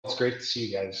It's great to see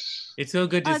you guys. It's so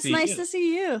good Oh, to it's see nice you. to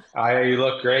see you. You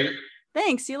look great.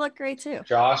 Thanks. You look great too.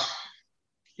 Josh,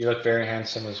 you look very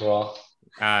handsome as well.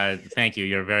 Thank you.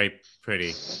 You're very pretty.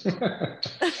 It's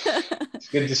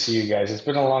good to see you guys. It's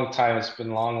been a long time. It's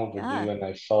been long overdue, and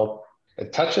I felt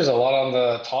it touches a lot on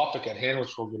the topic at hand,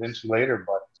 which we'll get into later,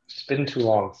 but it's been too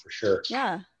long for sure.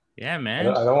 Yeah. Yeah, I man.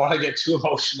 don't want to get too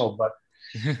emotional, but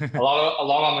a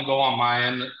lot on the go on my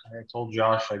end. I told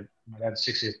Josh my dad's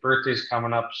 60th birthday is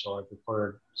coming up, so I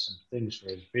prepared some things for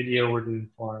his video we're doing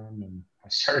for him, and I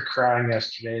started crying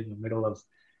yesterday in the middle of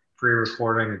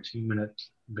pre-recording a 2-minute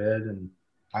bid, and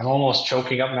I'm almost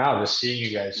choking up now just seeing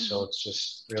you guys. So it's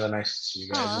just really nice to see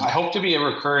you guys. Aw. I hope to be a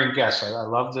recurring guest. I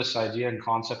love this idea and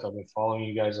concept. I've been following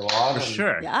you guys a lot. For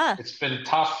sure. Yeah. It's been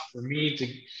tough for me to.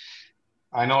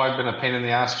 I know I've been a pain in the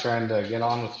ass trying to get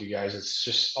on with you guys. It's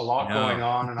just a lot going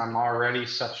on, and I'm already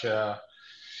such a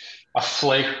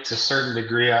flake to a certain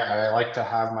degree. I like to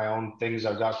have my own things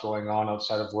I've got going on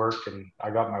outside of work, and I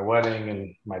got my wedding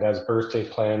and my dad's birthday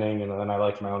planning, and then I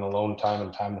like my own alone time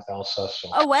and time with Elsa. So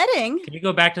A wedding? Can you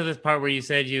go back to this part where you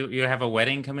said you have a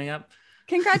wedding coming up?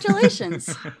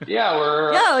 Congratulations.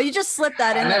 yeah, you just slipped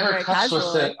that in there very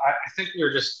casually. I think we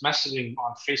were just messaging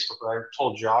on Facebook. I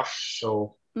told Josh.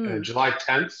 So July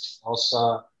 10th,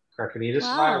 Elsa Krakenidis and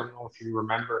I don't know if you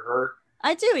remember her.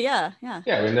 I do, yeah. Yeah,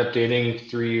 we ended up dating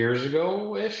 3 years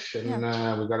ago-ish, and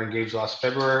we got engaged last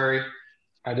February.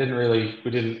 We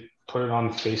didn't put it on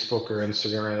Facebook or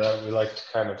Instagram or that. We like to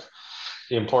kind of,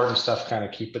 the important stuff, kind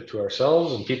of keep it to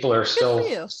ourselves, and people are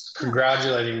still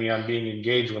congratulating me on being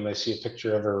engaged when they see a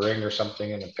picture of a ring or something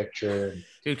in a picture.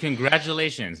 Dude,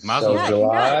 congratulations. So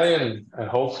July, and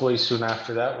hopefully soon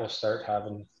after that, we'll start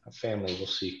having a family. We'll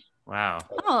see. Wow.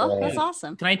 But, that's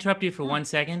awesome. Can I interrupt you for 1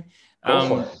 second? Go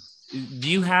for it. Do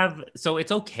you have, so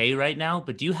it's okay right now,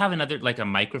 but do you have another, like a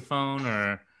microphone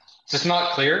or? It's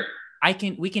not clear.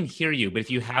 We can hear you, but if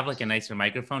you have like a nicer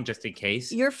microphone, just in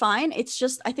case. You're fine. It's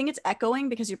just, I think it's echoing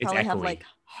because you probably have like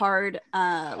hard,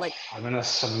 like. I'm in a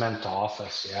cement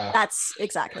office. Yeah. That's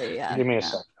exactly, yeah. Give me a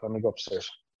sec. Let me go upstairs.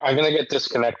 I'm going to get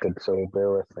disconnected, so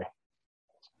bear with me.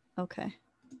 Okay.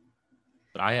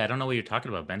 But I don't know what you're talking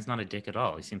about. Ben's not a dick at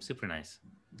all. He seems super nice.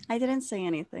 I didn't say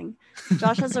anything.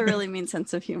 Josh has a really mean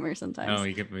sense of humor sometimes. No,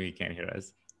 you can't hear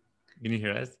us. Can you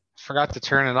hear us? Forgot to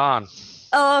turn it on.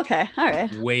 Oh, okay. All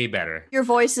right. Way better. Your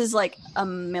voice is like a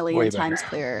million times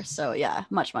clearer. So yeah,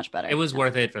 much better. It was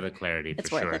worth it for the clarity. It's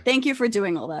for worth sure. it. Thank you for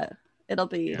doing all that. It'll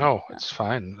be. No, it's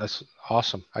fine. That's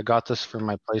awesome. I got this for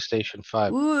my PlayStation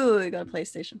 5. Ooh, you got a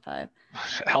PlayStation 5.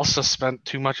 Elsa spent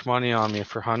too much money on me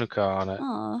for Hanukkah on it.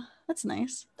 Oh, that's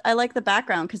nice. I like the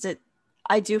background because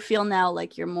I do feel now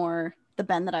like you're more the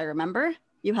Ben that I remember.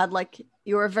 You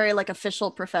were very like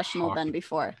official professional Ben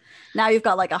before. Now you've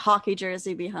got like a hockey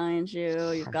jersey behind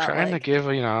you. I'm trying to give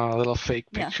a little fake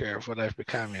picture of what I've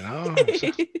become.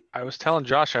 I was telling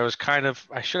Josh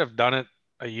I should have done it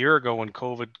a year ago when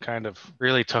COVID kind of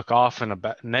really took off in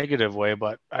a negative way,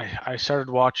 but I started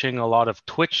watching a lot of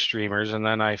Twitch streamers, and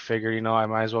then I figured, I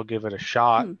might as well give it a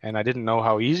shot. And I didn't know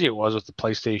how easy it was with the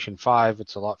PlayStation 5.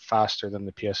 It's a lot faster than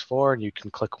the PS4, and you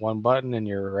can click one button and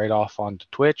you're right off onto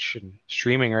Twitch and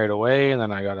streaming right away. And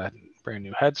then I got a brand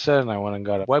new headset, and I went and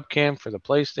got a webcam for the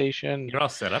PlayStation. You're all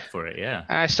set up for it, yeah.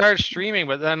 And I started streaming,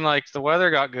 but then the weather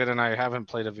got good, and I haven't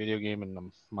played a video game in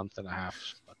a month and a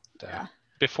half. But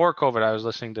before COVID, I was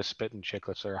listening to Spit and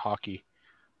Chicklets. They're hockey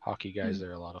guys.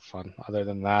 They're a lot of fun. Other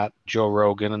than that, Joe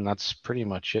Rogan, and that's pretty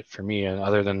much it for me. And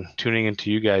other than tuning into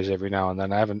you guys every now and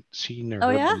then, I haven't seen or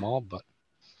heard them all, but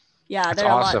yeah, it's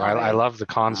awesome. I love the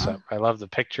concept. I love the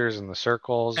pictures and the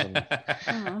circles, and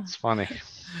it's funny.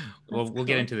 Well, we'll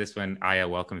get into this when Aya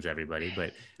welcomes everybody,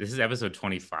 but this is episode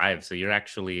 25, so you're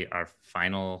actually our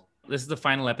final. This is the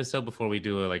final episode before we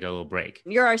do a little break.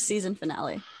 You're our season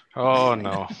finale. Oh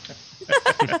no.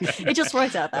 It just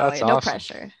works out that way.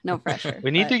 Awesome. No pressure. We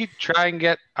need to try and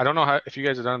get, I don't know if you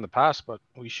guys have done in the past, but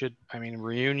we should,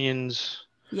 reunions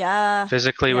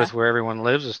physically with where everyone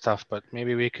lives is tough, but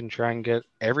maybe we can try and get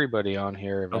everybody on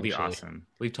here eventually. That'll be awesome.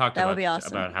 We've talked about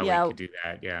how we could do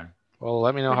that. Yeah. Well,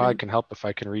 let me know how I can help if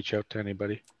I can reach out to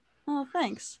anybody. Oh,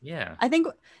 thanks. Yeah. I think,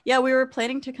 we were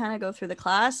planning to kind of go through the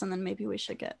class, and then maybe we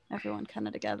should get everyone kind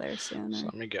of together soon. So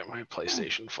let me get my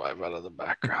PlayStation 5 out of the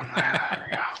background. There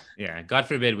we go. Yeah. God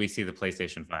forbid we see the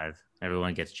PlayStation 5.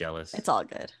 Everyone gets jealous. It's all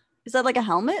good. Is that like a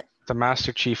helmet? The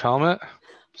Master Chief helmet.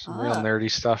 Some real nerdy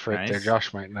stuff right there.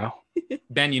 Josh might know.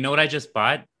 Ben, you know what I just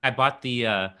bought? I bought the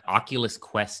Oculus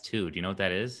Quest 2. Do you know what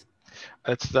that is?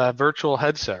 It's the virtual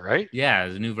headset, right? Yeah,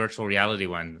 the new virtual reality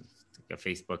one. It's like a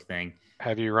Facebook thing.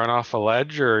 Have you run off a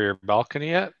ledge or your balcony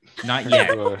yet? Not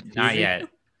yet. Not yet.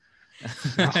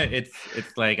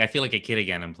 It's like I feel like a kid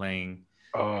again. I'm playing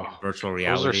virtual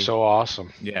reality. Those are so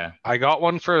awesome. Yeah. I got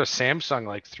one for a Samsung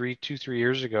like 3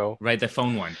 years ago. Right, the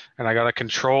phone one. And I got a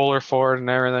controller for it and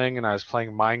everything, and I was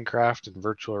playing Minecraft, and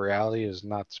virtual reality is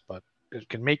nuts, but it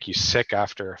can make you sick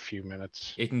after a few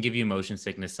minutes. It can give you motion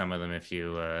sickness, some of them, if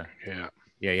you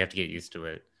you have to get used to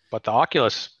it. But the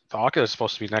Oculus is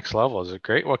supposed to be next level. Is it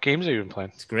great? What games have you been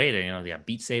playing? It's great.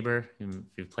 Beat Saber. If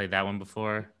you've played that one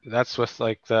before. That's with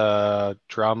like the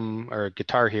drum or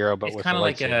Guitar Hero, but it's with kind of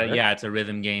like right? it's a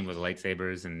rhythm game with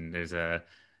lightsabers, and there's a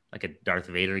Darth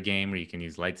Vader game where you can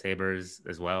use lightsabers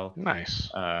as well. Nice.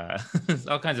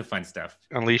 All kinds of fun stuff.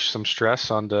 Unleash some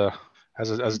stress onto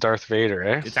as Darth Vader,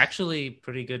 eh? It's actually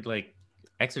pretty good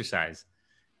exercise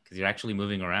because you're actually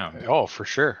moving around. Oh, for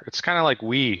sure. It's kind of like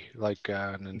Wii, like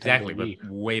Nintendo exactly, Wii.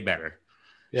 But way better.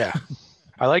 Yeah.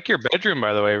 I like your bedroom,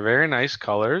 by the way. Very nice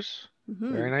colors.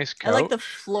 Mm-hmm. Very nice couch. I like the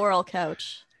floral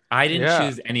couch. I didn't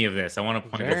choose any of this. I want to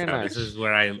point Very this out. nice. This is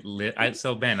where I live.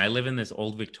 So Ben, I live in this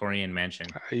old Victorian mansion.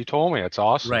 You told me. It's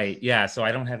awesome. Right. Yeah. So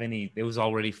I don't have any. It was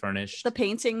already furnished. The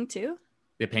painting too.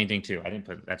 The painting too. I didn't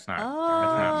put. That's not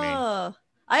me.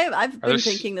 I've been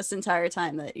thinking this entire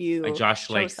time that you like Josh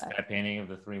likes that painting of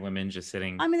the three women just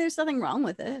sitting. I mean, there's nothing wrong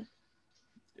with it.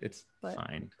 It's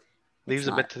fine. Leaves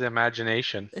a bit to the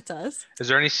imagination. It does. Is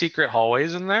there any secret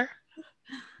hallways in there?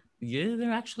 Yeah,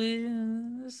 there actually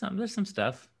there's some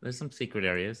stuff. There's some secret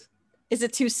areas. Is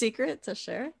it too secret to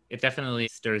share? It definitely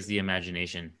stirs the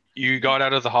imagination. You got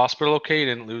out of the hospital okay? You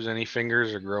didn't lose any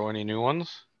fingers or grow any new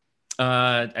ones?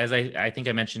 As I think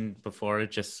I mentioned before,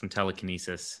 just some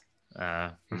telekinesis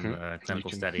from the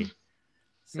clinical study.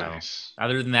 So nice.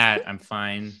 Other than that, I'm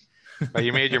fine. But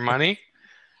you made your money?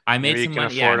 I made Maybe some you can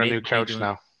money. afford a new couch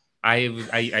now.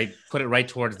 I put it right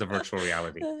towards the virtual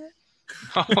reality.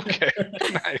 Okay,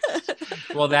 nice.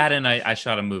 Well, that and I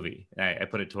shot a movie. I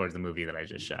put it towards the movie that I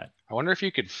just shot. I wonder if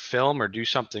you could film or do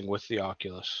something with the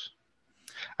Oculus.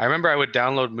 I remember I would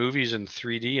download movies in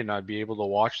 3D and I'd be able to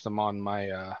watch them on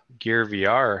my Gear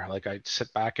VR. Like I'd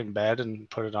sit back in bed and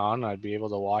put it on. I'd be able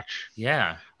to watch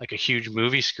like a huge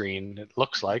movie screen. It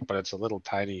looks like, but it's a little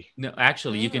tiny. No,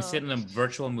 actually, you can sit in a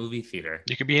virtual movie theater.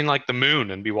 You could be in like the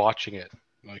moon and be watching it.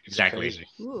 Like it's crazy.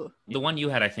 The one you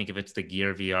had, I think if it's the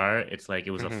Gear VR, it's like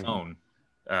it was a phone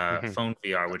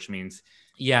VR, which means,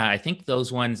 I think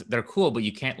those ones, they're cool, but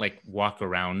you can't like walk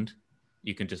around.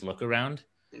 You can just look around.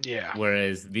 Yeah.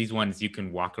 Whereas these ones, you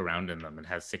can walk around in them. It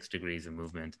has 6 degrees of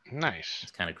movement. Nice.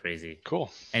 It's kind of crazy. Cool.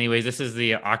 Anyways, this is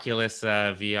the Oculus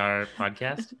VR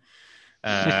podcast.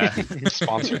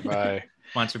 Sponsored by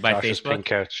Josh's Facebook. Pink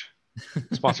Couch.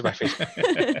 Sponsored by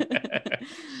Facebook.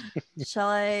 Shall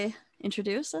I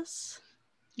introduce us?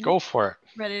 Go for it.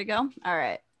 Ready to go? All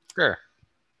right. Sure.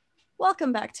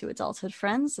 Welcome back to Adulthood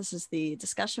Friends. This is the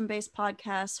discussion-based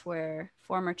podcast where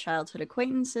former childhood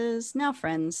acquaintances, now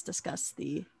friends, discuss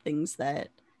the things that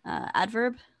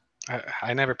adverb.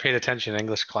 I never paid attention in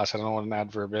English class. I don't know what an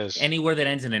adverb is. Any word that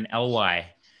ends in an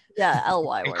ly. Yeah,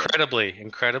 ly word. Incredibly.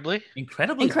 Incredibly.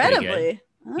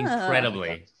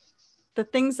 The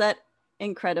things that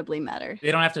incredibly matter.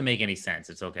 They don't have to make any sense.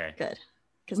 It's okay. Good.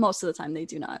 Because most of the time they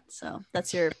do not. So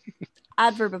that's your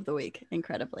adverb of the week,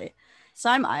 incredibly. So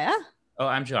I'm Aya. Oh,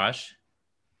 I'm Josh.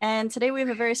 And today we have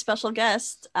a very special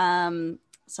guest,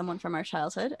 someone from our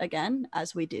childhood, again,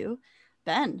 as we do,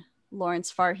 Ben,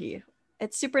 Lawrence Farhi.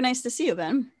 It's super nice to see you,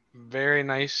 Ben. Very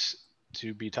nice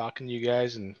to be talking to you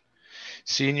guys and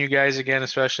seeing you guys again,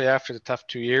 especially after the tough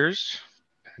 2 years.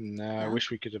 And I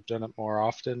wish we could have done it more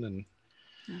often. And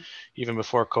even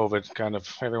before COVID, kind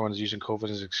of everyone's using COVID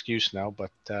as an excuse now,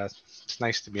 but it's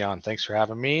nice to be on. Thanks for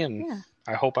having me. And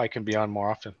I hope I can be on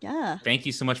more often. Yeah. Thank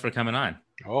you so much for coming on.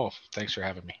 Oh, thanks for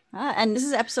having me. And this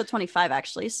is episode 25,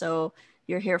 actually. So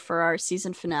you're here for our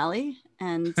season finale.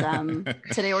 And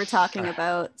today we're talking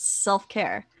about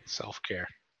self-care. Self-care.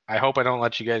 I hope I don't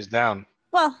let you guys down.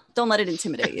 Well, don't let it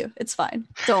intimidate you. It's fine.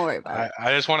 Don't worry about it.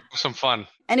 I just want to have some fun.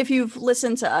 And if you've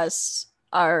listened to us,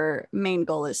 our main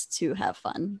goal is to have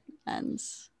fun. And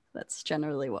that's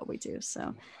generally what we do.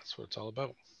 So that's what it's all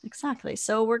about. Exactly.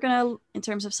 So we're going to, in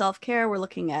terms of self-care, we're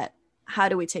looking at how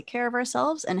do we take care of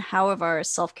ourselves and how have our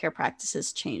self-care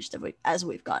practices changed as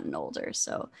we've gotten older.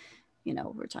 So,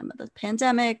 we're talking about the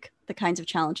pandemic, the kinds of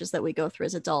challenges that we go through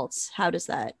as adults. How does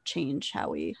that change how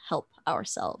we help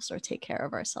ourselves or take care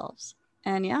of ourselves?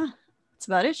 And that's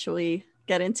about it. Shall we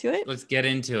get into it? Let's get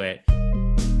into it.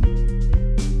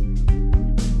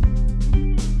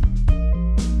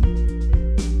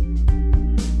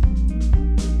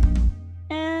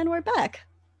 And we're back.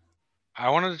 I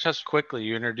wanted to just quickly,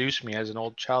 you introduced me as an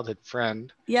old childhood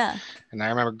friend. Yeah. And I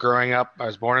remember growing up, I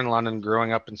was born in London,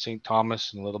 growing up in St.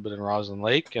 Thomas and a little bit in Roslyn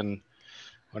Lake. And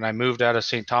when I moved out of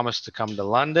St. Thomas to come to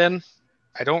London,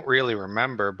 I don't really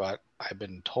remember, but I've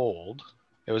been told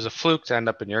it was a fluke to end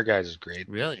up in your guys' grade.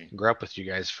 Really? I grew up with you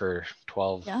guys for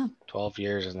 12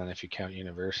 years. And then if you count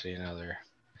university, another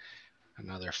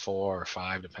 4 or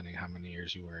 5, depending how many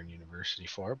years you were in university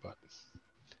for. But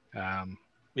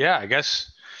yeah, I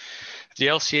guess the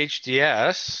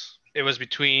LCHDS, it was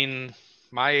between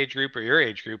my age group or your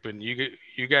age group, and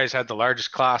you guys had the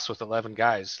largest class with 11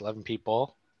 guys, 11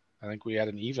 people. I think we had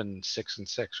an even 6 and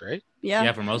 6, right? Yeah.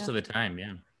 Yeah, for most of the time,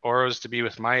 yeah. Or it was to be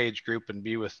with my age group and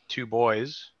be with 2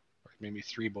 boys, or maybe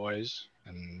 3 boys,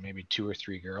 and maybe 2 or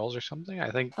 3 girls or something.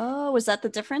 I think. Oh, was that the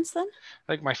difference then?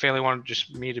 I think my family wanted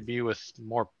just me to be with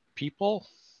more people,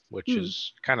 which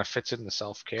is kind of fits in the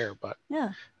self-care, but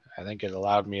yeah, I think it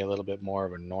allowed me a little bit more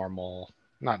of a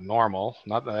not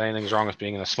that anything's wrong with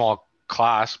being in a small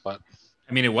class, but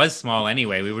I mean, it was small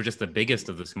anyway. We were just the biggest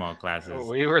of the small classes.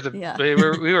 We were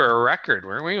we were a record,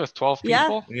 weren't we, with 12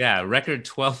 people? Yeah, record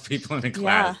 12 people in a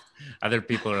class. Yeah. Other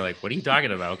people are like, what are you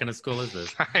talking about? What kind of school is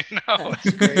this? I know,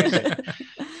 it's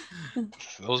crazy.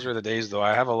 Those were the days, though.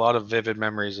 I have a lot of vivid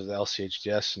memories of the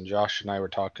LCHDS, and Josh and I were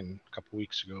talking a couple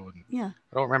weeks ago, and I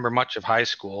don't remember much of high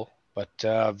school, but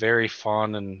very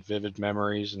fond and vivid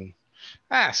memories, and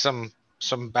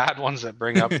some bad ones that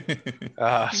bring up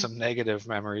some negative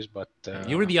memories. But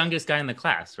you were the youngest guy in the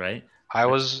class, right?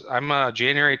 I'm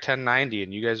January 1090,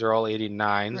 and you guys are all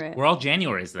 89. Right. We're all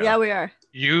Januaries, though. Yeah, we are.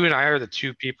 You and I are the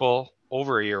 2 people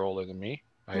over a year older than me.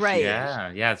 Right.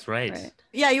 Yeah, that's right.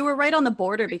 Yeah, you were right on the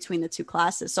border between the 2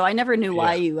 classes. So I never knew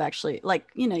why you actually,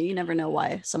 you never know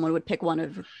why someone would pick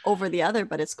one over the other,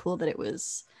 but it's cool that it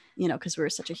was, because we were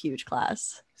such a huge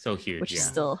class. So huge, which is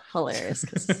still hilarious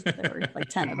because there were like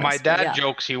 10 of us. My dad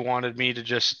jokes he wanted me to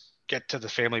just get to the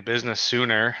family business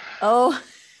sooner. Oh.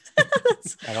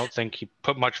 I don't think he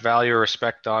put much value or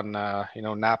respect on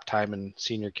nap time in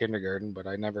senior kindergarten, but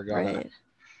I never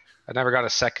got a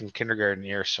second kindergarten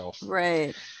year, so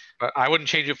right. But I wouldn't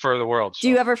change it for the world. So. Do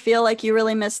you ever feel like you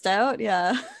really missed out?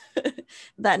 Yeah.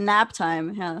 That nap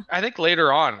time. Yeah. I think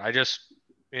later on, it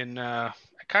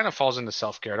kind of falls into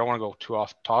self-care. I don't want to go too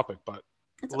off topic, but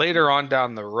later on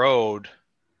down the road,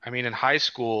 I mean, in high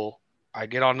school, I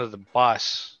get onto the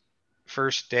bus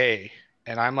first day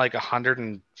and I'm like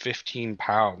 115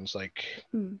 pounds. Like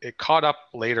it caught up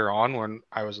later on when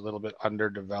I was a little bit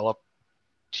underdeveloped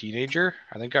teenager.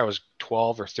 I think I was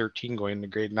 12 or 13 going into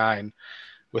grade 9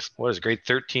 with grade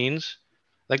 13s.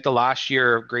 Like the last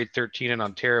year of grade 13 in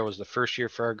Ontario was the first year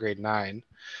for our grade 9.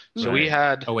 So we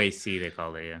had OAC, they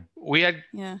call it.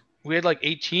 Yeah. We had like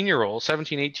 17,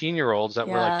 18-year-olds that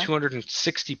were like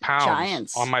 260 pounds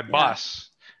Giants. On my bus.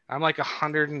 I'm like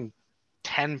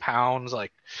 110 pounds,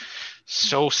 like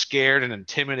so scared and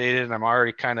intimidated. And I'm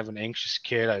already kind of an anxious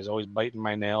kid. I was always biting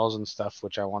my nails and stuff,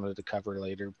 which I wanted to cover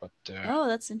later. But oh,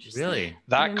 that's interesting. Really?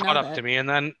 That caught up to me. And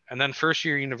then first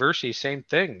year university, same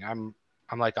thing. I'm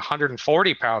like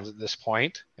 140 pounds at this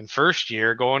point. In first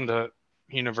year, going to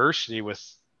university with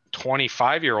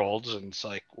 25-year-olds, and it's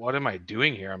like, what am I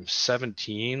doing here? I'm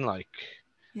 17. Like,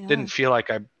 didn't feel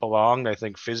like I belonged. I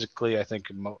think physically, I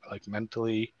think like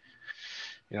mentally,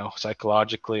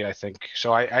 psychologically, I think.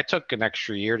 So I took an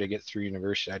extra year to get through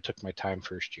university. I took my time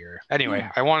first year. Anyway,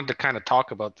 I wanted to kind of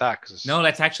talk about that because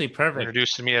that's actually perfect.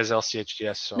 Introduced to me as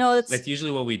LCHDS. So that's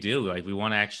usually what we do. Like, we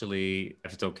want to actually,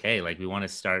 if it's okay, like we want to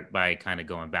start by kind of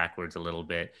going backwards a little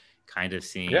bit, kind of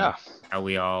seeing how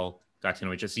we all got to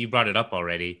know each other. So you brought it up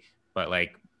already, but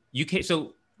like you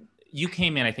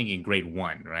came in, I think, in grade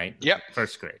 1, right? Yep.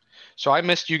 First grade. So I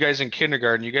missed you guys in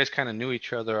kindergarten. You guys kind of knew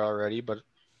each other already, but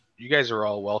you guys were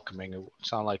all welcoming. It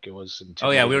sounded like it was. Oh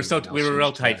yeah, we were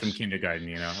real tight from kindergarten.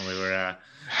 We were.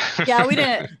 Yeah, we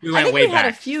didn't. We went way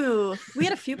back. We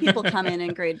had a few people come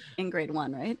in grade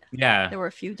 1, right? Yeah. There were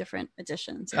a few different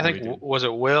additions. I think was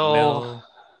it Will?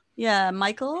 Yeah,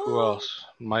 Michael. Who else?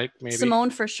 Mike, maybe. Simone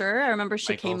for sure. I remember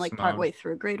she Michael, came like Simone. partway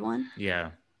through grade 1.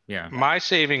 Yeah. My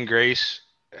saving grace,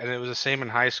 and it was the same in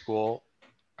high school.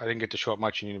 I didn't get to show up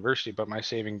much in university, but my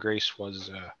saving grace was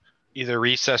either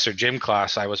recess or gym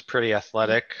class. I was pretty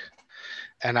athletic.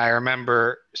 And I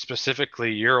remember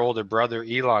specifically your older brother,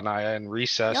 Elon, in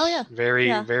recess,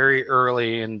 very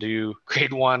early into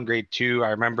grade 1, grade 2. I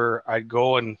remember I'd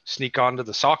go and sneak onto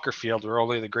the soccer field where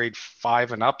only the grade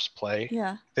 5 and ups play.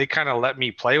 Yeah. They kind of let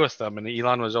me play with them. And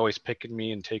Elon was always picking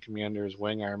me and taking me under his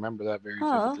wing. I remember that very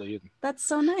vividly. And that's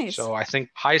so nice. So I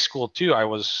think high school too,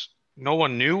 no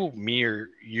one knew me or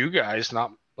you guys.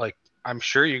 Not like, I'm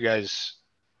sure you guys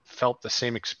felt the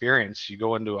same experience. You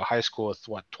go into a high school with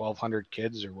what, 1,200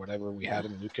 kids or whatever we had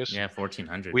in Lucas. Yeah,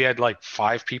 1,400. We had like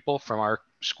 5 people from our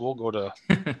school go to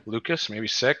Lucas, maybe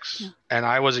 6. And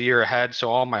I was a year ahead. So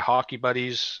all my hockey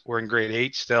buddies were in grade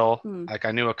 8 still. Like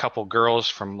I knew a couple girls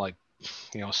from like,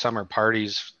 summer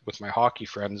parties with my hockey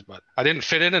friends, but I didn't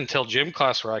fit in until gym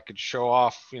class where I could show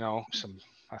off, some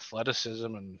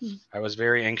athleticism. And I was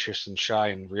very anxious and shy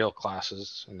in real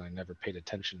classes, and I never paid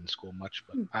attention in school much,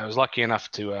 but I was lucky enough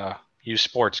to use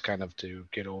sports kind of to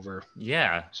get over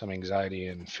some anxiety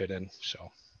and fit in.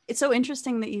 So it's so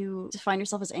interesting that you define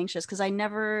yourself as anxious, because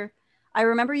I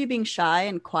remember you being shy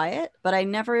and quiet, but I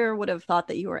never would have thought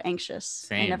that you were anxious.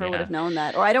 Same, I never would have known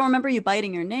that. Or I don't remember you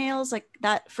biting your nails like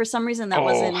that. For some reason, that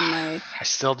wasn't in my I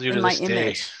still do to this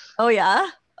day. Oh, yeah?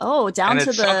 Oh, down to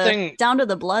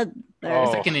the blood there.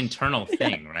 It's like an internal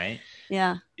thing, right?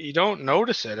 Yeah. You don't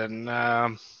notice it. And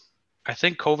I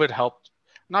think COVID helped,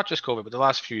 not just COVID, but the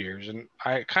last few years. And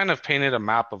I kind of painted a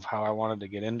map of how I wanted to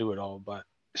get into it all. But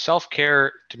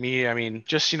self-care to me, I mean,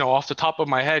 just, off the top of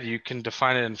my head, you can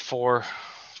define it in four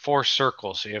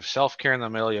circles. So you have self-care in the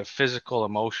middle, you have physical,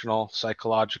 emotional,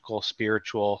 psychological,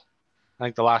 spiritual. I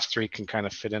think the last 3 can kind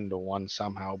of fit into one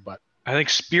somehow, but I think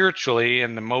spiritually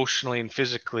and emotionally and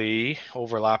physically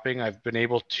overlapping, I've been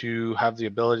able to have the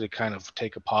ability to kind of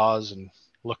take a pause and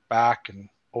look back. And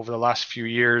over the last few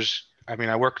years, I mean,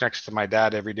 I work next to my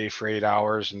dad every day for 8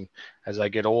 hours. And as I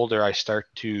get older, I start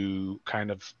to kind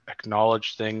of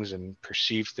acknowledge things and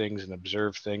perceive things and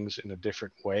observe things in a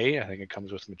different way. I think it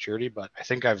comes with maturity, but I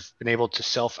think I've been able to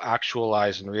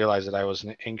self-actualize and realize that I was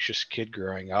an anxious kid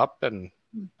growing up. And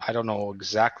I don't know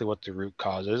exactly what the root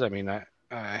cause is. I mean,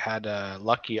 I had a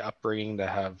lucky upbringing to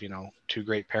have, 2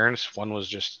 great parents. One was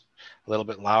just a little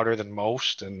bit louder than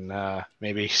most, and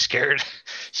maybe scared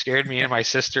me and my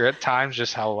sister at times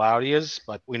just how loud he is.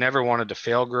 But we never wanted to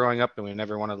fail growing up, and we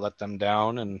never wanted to let them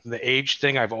down. And the age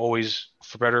thing, I've always,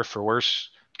 for better or for worse,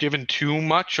 given too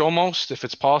much, almost, if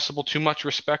it's possible, too much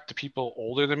respect to people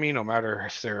older than me, no matter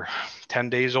if they're 10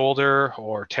 days older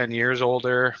or 10 years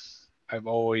older. I've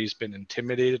always been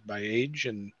intimidated by age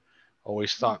and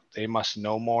always thought they must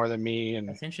know more than me. And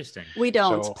that's interesting. We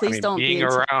don't. So, please don't being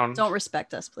around. Don't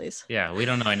respect us, please. Yeah, we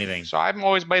don't know anything. So I'm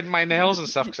always biting my nails and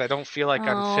stuff because I don't feel like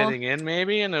I'm fitting in,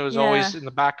 maybe. And it was always in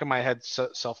the back of my head,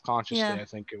 self-consciously. I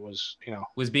think it was,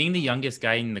 Was being the youngest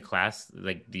guy in the class,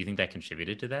 like, do you think that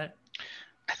contributed to that?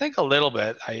 I think a little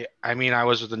bit. I mean, I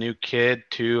was with a new kid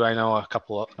too. I know a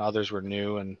couple of others were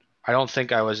new, and I don't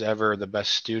think I was ever the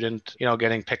best student,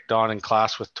 getting picked on in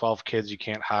class with 12 kids, you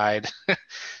can't hide.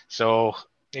 So,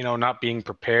 not being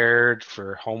prepared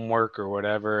for homework or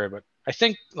whatever. But I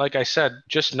think, like I said,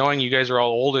 just knowing you guys are all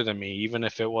older than me, even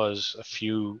if it was a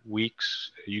few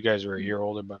weeks, you guys were a year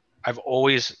older, but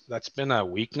that's been a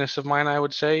weakness of mine, I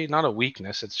would say. Not a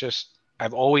weakness. It's just,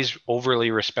 I've always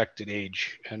overly respected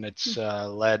age, and it's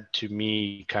led to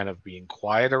me kind of being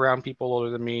quiet around people older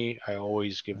than me. I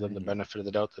always give them the benefit of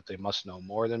the doubt that they must know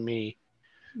more than me.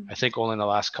 I think only in the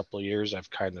last couple of years I've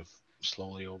kind of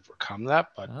slowly overcome that,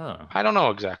 but I don't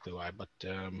know exactly why. But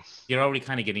you're already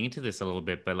kind of getting into this a little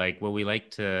bit, but like what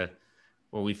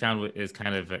we found is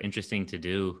kind of interesting to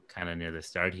do kind of near the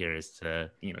start here is to,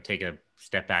 take a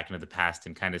step back into the past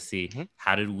and kind of see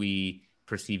how did we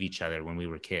perceive each other when we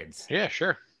were kids. Yeah,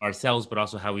 sure. Ourselves, but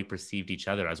also how we perceived each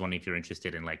other. I was wondering if you're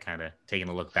interested in like kind of taking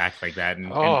a look back like that and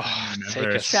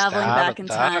traveling back in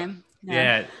time.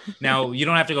 Yeah. Now you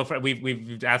don't have to go for.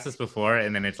 We've asked this before,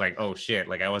 and then it's like, oh shit,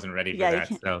 like I wasn't ready for that.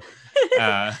 So,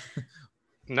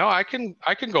 no, I can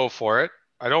go for it.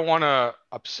 I don't want to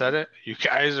upset it, you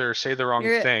guys, or say the wrong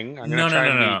thing. I'm gonna try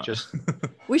and be just.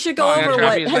 We should go over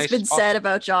what has been said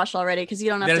about Josh already, because you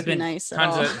don't have to be nice at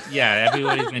all.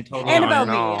 Everybody's been totally and about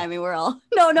me. I mean, we're all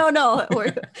no,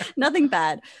 we're nothing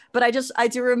bad. But I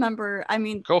do remember. I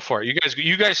mean, go for it.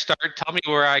 You guys start. Tell me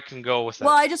where I can go with that.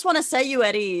 Well, I just want to set you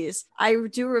at ease. I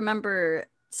do remember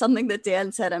something that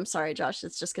Dan said. I'm sorry, Josh.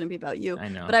 It's just going to be about you. I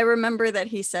know. But I remember that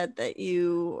he said that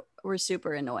you were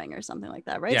super annoying or something like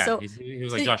that, right? Yeah. So he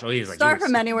was like, Josh. Oh, he's like, start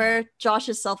from anywhere. Josh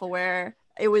is self-aware.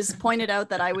 It was pointed out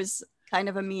that I was kind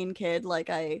of a mean kid. Like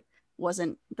I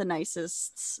wasn't the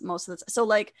nicest most of the time. So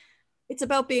like, it's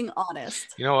about being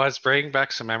honest. It's bringing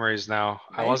back some memories now.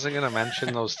 Right? I wasn't going to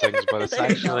mention those things, but it's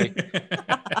actually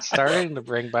starting to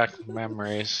bring back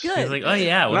memories. Good. He's like, oh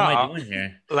yeah, what am I doing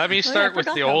here? Let me start with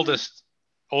the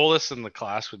oldest in the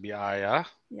class would be Aya.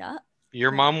 Yeah.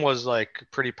 Your mom was like a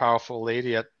pretty powerful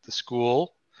lady at the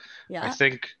school. Yeah. I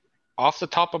think off the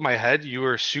top of my head, you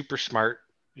were super smart.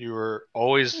 You were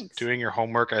always doing your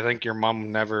homework. I think your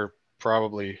mom never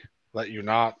probably let you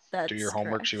not That's do your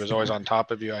homework. correct. She was always on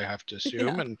top of you, I have to assume.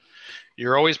 Yeah. And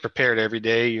you're always prepared every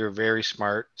day. You're very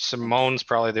smart. Simone's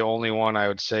probably the only one I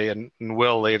would say, and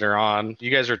Will later on.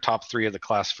 You guys are top 3 of the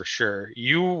class for sure.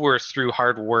 You were through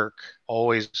hard work,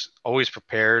 always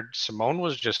prepared. Simone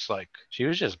was just like, she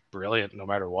was just brilliant no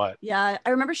matter what. Yeah, I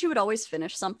remember she would always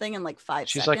finish something in like 5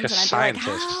 She's seconds, like a and I'd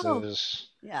scientist. be like, "How?"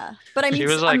 Yeah, but I mean, She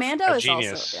was like Amanda a is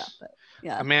genius. also, yeah, but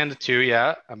yeah, Amanda too,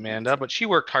 yeah, Amanda, but she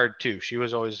worked hard too. She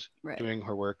was always right. doing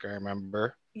her work, I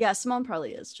remember. Yeah, Simone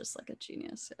probably is just like a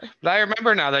genius. Yeah. But I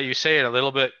remember now that you say it a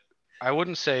little bit, I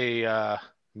wouldn't say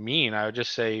mean. I would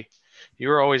just say you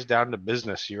were always down to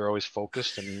business. You were always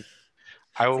focused, and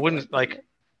I wouldn't like.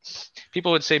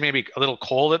 People would say maybe a little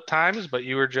cold at times, but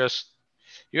you were just.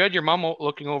 You had your mom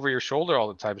looking over your shoulder all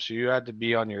the time, so you had to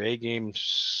be on your A game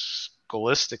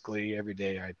scholastically every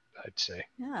day. I'd say.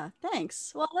 Yeah,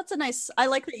 thanks. Well, that's a nice. I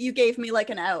like that you gave me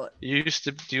like an out. You used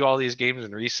to do all these games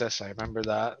in recess. I remember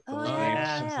that. Oh,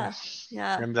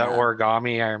 yeah. Remember that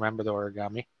origami? I remember the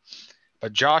origami.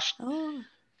 But Josh, oh.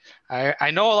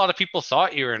 I know a lot of people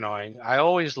thought you were annoying. I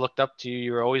always looked up to you.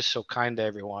 You were always so kind to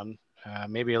everyone.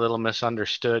 Maybe a little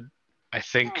misunderstood. I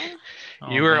think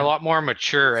you were a lot more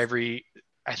mature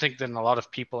I think than a lot of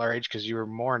people our age, because you were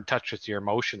more in touch with your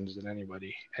emotions than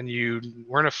anybody, and you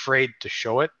weren't afraid to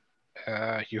show it.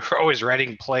 You were always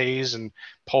writing plays and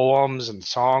poems and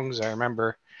songs. I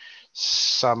remember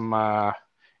some.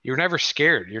 You were never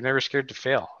scared. You're never scared to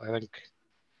fail. I think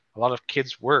a lot of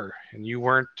kids were, and you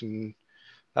weren't. And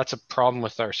that's a problem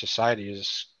with our society.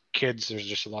 Is kids. There's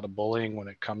just a lot of bullying when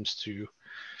it comes to.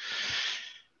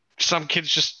 Some kids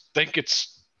just think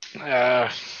it's. I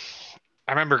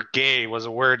remember gay was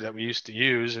a word that we used to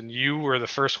use, and you were the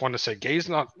first one to say gay's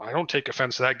not. I don't take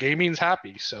offense to that. Gay means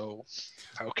happy. So.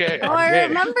 Okay. Oh, I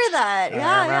remember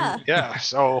that. Yeah.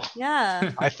 So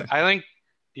yeah, I think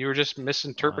you were just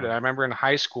misinterpreted. Wow. I remember in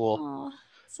high school. Oh,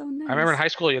 so nice. I remember in high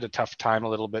school you had a tough time a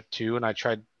little bit too, and I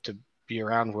tried to be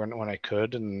around when I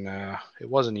could, and it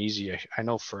wasn't easy. I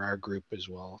know for our group as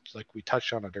well. It's like we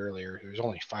touched on it earlier. There's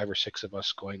only 5 or 6 of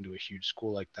us going to a huge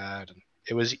school like that, and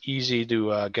it was easy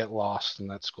to get lost in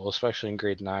that school, especially in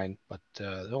grade 9. But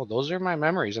those are my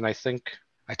memories, and I think.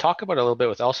 I talk about it a little bit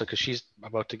with Elsa because she's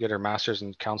about to get her master's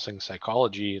in counseling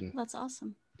psychology, and that's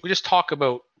awesome. We just talk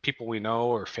about people we know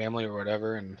or family or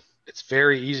whatever, and it's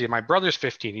very easy. My brother's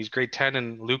 15; he's grade 10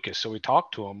 in Lucas, so we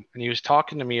talked to him, and he was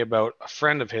talking to me about a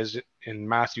friend of his in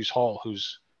Matthews Hall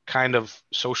who's kind of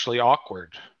socially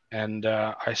awkward, and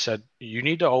I said, you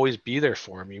need to always be there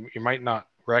for him. You might not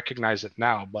recognize it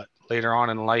now, but later on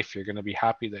in life, you're going to be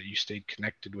happy that you stayed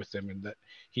connected with him, and that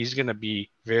he's going to be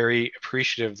very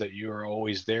appreciative that you were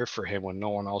always there for him when no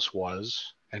one else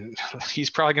was. And he's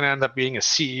probably going to end up being a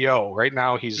CEO. Right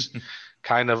now, he's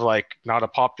kind of like not a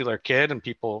popular kid and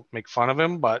people make fun of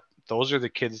him, but those are the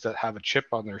kids that have a chip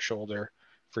on their shoulder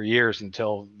for years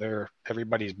until they're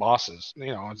everybody's bosses.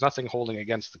 It's nothing holding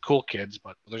against the cool kids,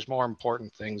 but there's more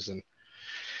important things than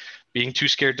being too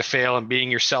scared to fail and being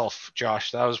yourself.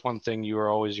 Josh, that was one thing. You were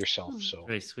always yourself. So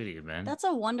very sweet of you, man. That's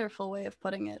a wonderful way of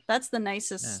putting it. That's the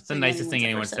nicest. Yeah, it's the nicest thing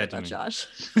anyone said to me. Josh.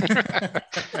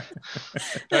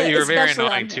 You were very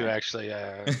annoying too, actually.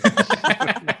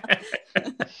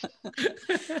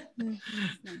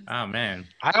 Oh man,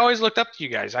 I always looked up to you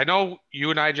guys. I know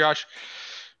you and I, Josh.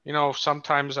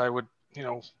 Sometimes I would.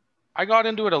 I got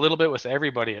into it a little bit with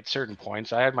everybody at certain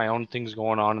points. I had my own things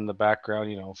going on in the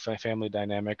background, family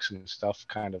dynamics and stuff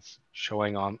kind of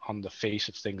showing on the face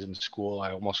of things in school.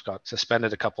 I almost got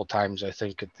suspended a couple of times, I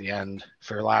think, at the end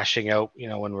for lashing out,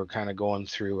 when we're kind of going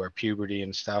through our puberty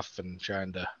and stuff and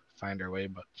trying to find our way.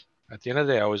 But at the end of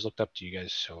the day, I always looked up to you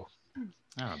guys. So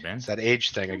Ben. It's that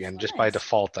age thing again. Just by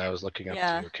default, I was looking up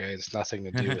to you. Okay, it's nothing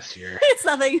to do with your. It's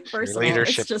nothing personal. Your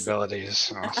leadership abilities.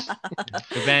 So. But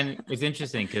Ben, it's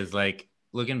interesting because, like,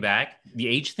 looking back, the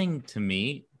age thing to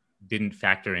me didn't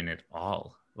factor in at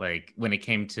all. Like when it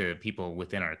came to people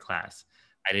within our class,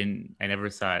 I never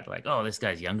thought like, oh, this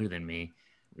guy's younger than me,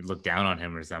 look down on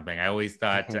him or something. I always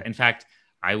thought, in fact,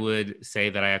 I would say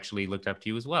that I actually looked up to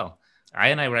you as well.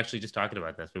 I were actually just talking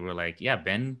about this. We were like, yeah,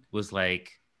 Ben was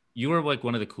like. You were like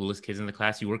one of the coolest kids in the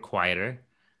class. You were quieter,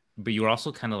 but you were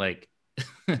also kind of like,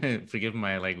 forgive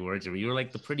my like words, you were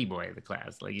like the pretty boy of the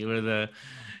class. Like you were the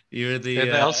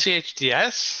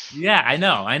LCHDS. Yeah, I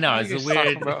know.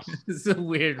 It's a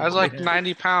weird. I was like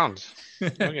 90 pounds.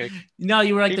 Okay. No,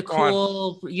 you were like the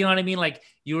cool. You know what I mean? Like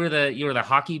you were the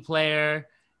hockey player,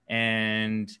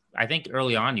 and I think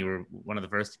early on you were one of the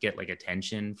first to get like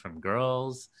attention from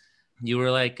girls. You were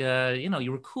like,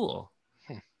 you were cool,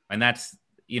 and that's.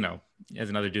 as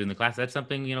another dude in the class, that's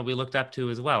something, we looked up to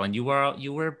as well. And you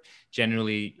were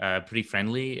generally pretty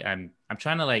friendly. And I'm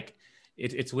trying to like,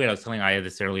 it's weird. I was telling Aya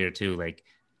this earlier too. Like,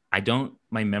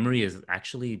 my memory is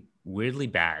actually weirdly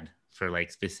bad for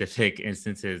like specific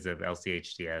instances of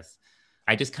LCHDS.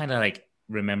 I just kind of like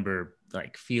remember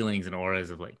like feelings and auras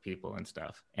of like people and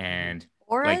stuff. And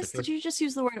auras? Did you just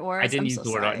use the word auras? I didn't use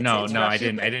the word. No, I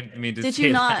didn't. I didn't mean to. Did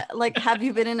you not that. Like? Have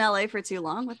you been in LA for too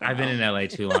long? What the I've hell? been in LA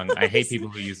too long. I hate people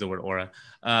who use the word aura.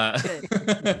 I've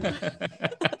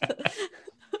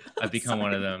become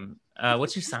one of them.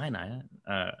 What's your sign, Aya?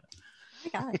 Oh my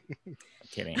God.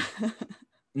 Kidding.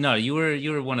 No, you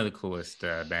were one of the coolest,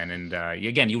 Ben. And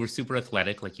again, you were super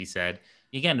athletic, like you said.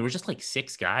 Again, there were just like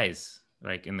 6 guys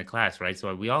like in the class, right?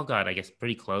 So we all got, I guess,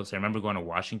 pretty close. I remember going to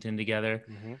Washington together.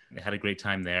 Mm-hmm. I had a great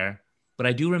time there. But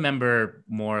I do remember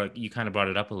more, you kind of brought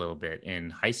it up a little bit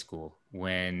in high school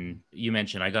when you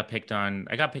mentioned I got picked on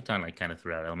like kind of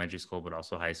throughout elementary school, but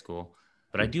also high school.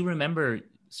 But I do remember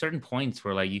certain points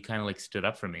where like you kind of like stood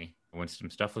up for me when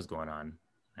some stuff was going on.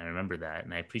 I remember that,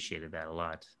 and I appreciated that a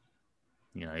lot.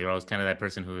 You're always kind of that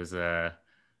person who is, I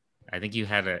think you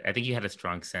had a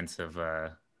strong sense of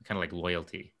kind of like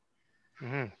loyalty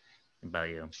about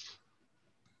you.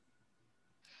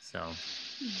 So.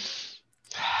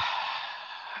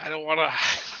 I don't want to.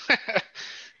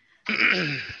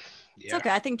 It's okay.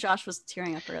 I think Josh was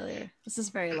tearing up earlier. This is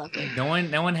very lovely. No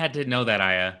one had to know that,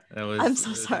 Aya. I'm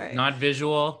so sorry. Not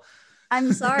visual.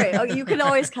 I'm sorry. Oh, you can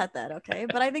always cut that, okay?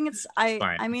 But I think it's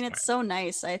fine. So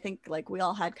nice. I think like we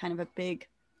all had kind of a big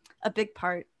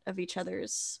part of each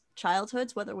other's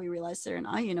childhoods, whether we realized it or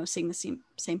not. Seeing the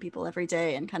same people every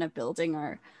day and kind of building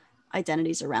our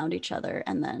identities around each other,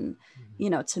 and then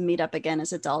to meet up again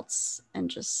as adults and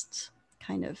just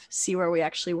kind of see where we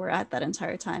actually were at that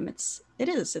entire time. It's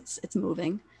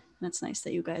moving, and it's nice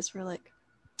that you guys were like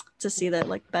to see that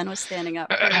like Ben was standing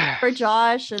up for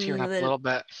Josh, and a little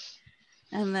bit,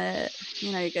 and that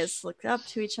you guys looked up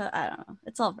to each other. I don't know.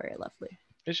 It's all very lovely.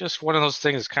 It's just one of those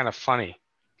things. Kind of funny.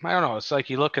 I don't know. It's like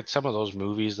you look at some of those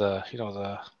movies, the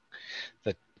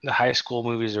high school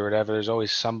movies or whatever. There's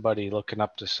always somebody looking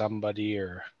up to somebody,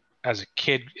 or as a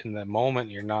kid in the moment,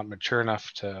 you're not mature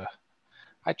enough to.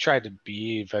 I tried to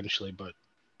be eventually, but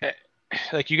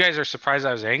like you guys are surprised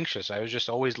I was anxious. I was just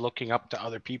always looking up to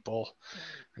other people,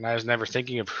 and I was never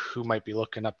thinking of who might be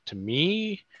looking up to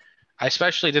me. I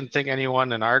especially didn't think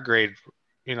anyone in our grade,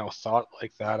 thought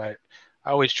like that. I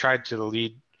always tried to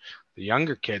lead the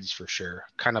younger kids for sure.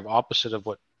 Kind of opposite of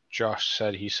what Josh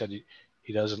said. He said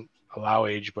he doesn't allow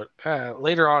age, but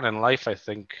later on in life, I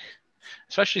think,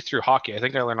 especially through hockey, I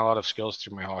think I learned a lot of skills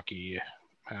through my hockey,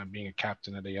 being a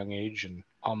captain at a young age, and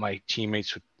all my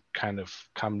teammates would kind of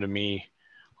come to me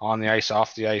on the ice,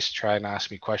 off the ice, try and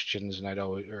ask me questions, and I'd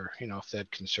always, or if they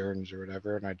had concerns or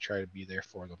whatever, and I'd try to be there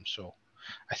for them. So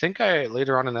I think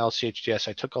later on in LCHDS,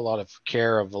 I took a lot of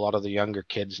care of a lot of the younger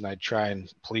kids, and I'd try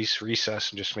and police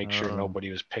recess and just make sure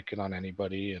nobody was picking on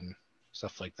anybody and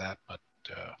stuff like that. But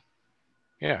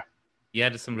yeah. You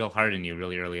had some real heart in you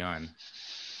really early on.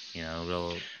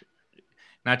 Real,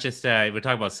 not just, we're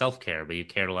talking about self-care, but you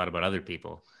cared a lot about other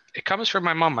people. It comes from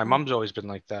my mom. My mom's always been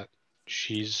like that.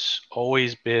 She's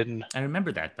always been. I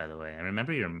remember that, by the way. I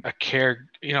remember a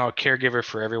caregiver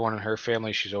for everyone in her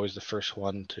family. She's always the first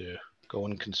one to go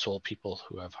and console people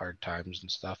who have hard times and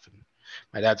stuff. And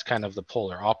my dad's kind of the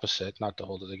polar opposite, not to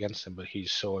hold it against him, but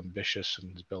he's so ambitious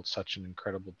and has built such an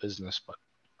incredible business. But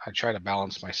I try to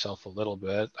balance myself a little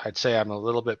bit. I'd say I'm a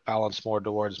little bit balanced more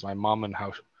towards my mom and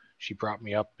how she brought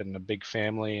me up in a big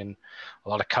family and a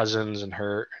lot of cousins and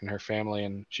her family.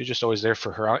 And she's just always there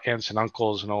for her aunts and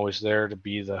uncles, and always there to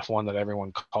be the one that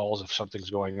everyone calls if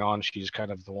something's going on. She's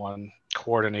kind of the one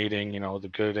coordinating, the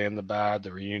good and the bad,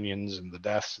 the reunions and the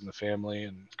deaths in the family,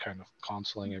 and kind of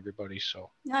consoling everybody.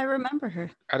 So yeah, I remember her.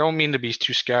 I don't mean to be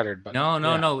too scattered, but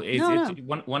no. It's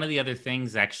one of the other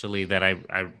things actually that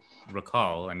I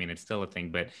recall. I mean, it's still a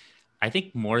thing, but I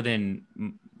think more than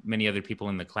many other people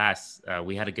in the class,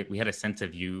 we had a sense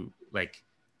of you, like,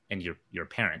 and your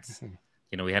parents.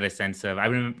 Mm-hmm. We had a sense of, I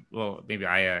remember, well, maybe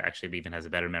I actually even has a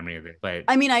better memory of it, but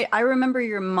I mean, I remember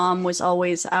your mom was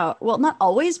always out. Well, not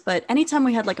always, but anytime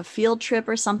we had like a field trip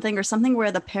or something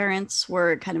where the parents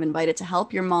were kind of invited to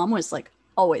help, your mom was like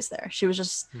always there. She was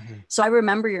just, so I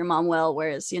remember your mom well,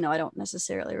 whereas, I don't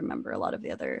necessarily remember a lot of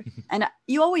the other, and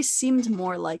you always seemed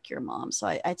more like your mom. So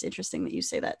it's interesting that you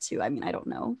say that too. I mean, I don't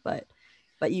know, but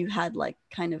you had like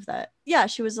kind of that. Yeah.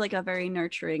 She was like a very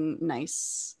nurturing,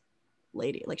 nice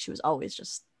lady. Like she was always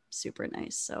just super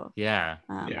nice. So yeah.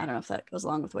 I don't know if that goes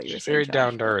along with what you were saying. Very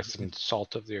down to earth and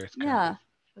salt of the earth. Yeah.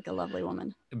 like a lovely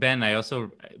woman. Ben,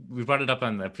 we brought it up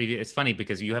on the previous. It's funny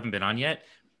because you haven't been on yet,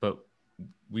 but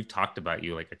we've talked about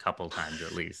you like a couple times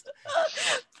at least.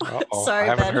 Sorry, I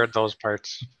haven't Ben. heard those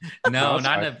parts. No,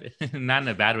 not in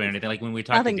a bad way or anything. Like when we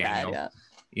talked to Daniel, bad,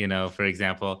 you know, for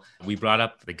example, we brought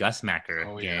up the Gus Macker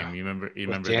game. Yeah. You remember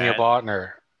with Daniel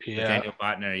Botner. Yeah. With Daniel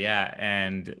Botner, yeah.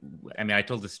 And I mean, I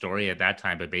told the story at that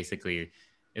time, but basically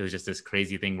it was just this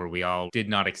crazy thing where we all did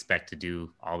not expect to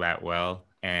do all that well.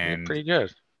 And pretty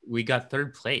good. We got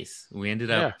third place. We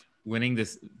ended up winning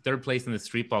this third place in the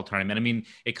street ball tournament. I mean,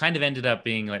 it kind of ended up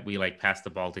being like we like passed the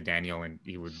ball to Daniel and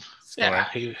he would score. Yeah,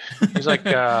 he's like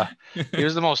he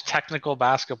was the most technical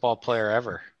basketball player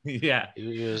ever. Yeah,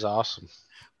 he was awesome.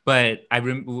 But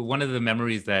one of the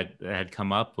memories that had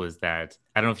come up was that,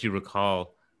 I don't know if you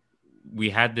recall,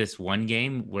 we had this one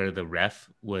game where the ref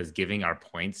was giving our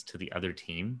points to the other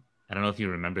team. I don't know if you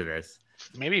remember this.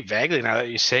 Maybe vaguely now that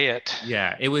you say it.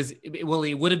 Yeah, it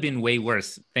would have been way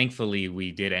worse. Thankfully,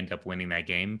 we did end up winning that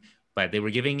game, but they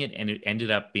were giving it and it ended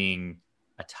up being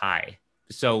a tie.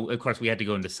 So, of course, we had to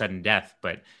go into sudden death.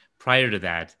 But prior to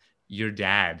that, your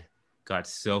dad got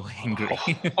so angry.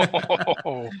 I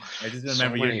just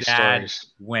remember your dad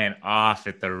went off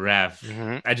at the ref.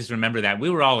 Mm-hmm. I just remember that. We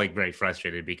were all like very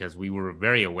frustrated because we were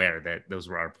very aware that those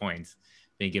were our points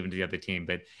being given to the other team.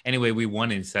 But anyway, we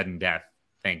won in sudden death.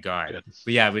 Thank God. Good.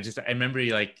 But yeah, I remember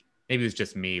like, maybe it was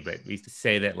just me, but we used to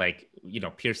say that like, you know,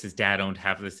 Pierce's dad owned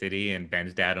half of the city and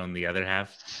Ben's dad owned the other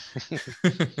half.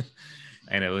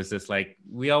 And it was just like,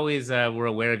 we always were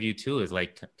aware of you too, as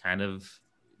like kind of,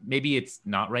 maybe it's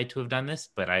not right to have done this,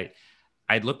 but I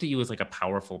looked at you as like a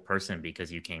powerful person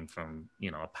because you came from,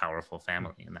 you know, a powerful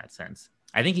family in that sense.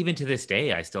 I think even to this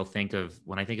day, I still think of,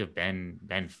 when I think of Ben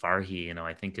Farhi, you know,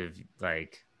 I think of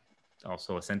like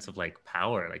also a sense of like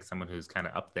power, like someone who's kind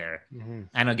of up there. Mm-hmm.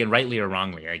 And again, rightly or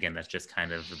wrongly, again, that's just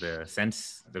kind of the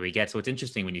sense that we get. So it's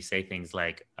interesting when you say things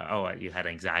like, oh, you had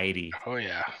anxiety. Oh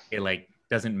yeah. It like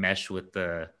doesn't mesh with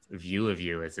the view of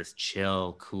you as this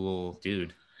chill, cool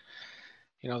dude.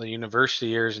 You know, the university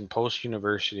years and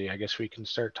post-university, I guess we can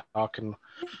start talking,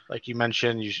 like you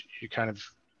mentioned, you kind of,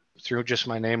 through just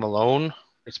my name alone,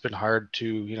 it's been hard to,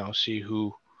 you know, see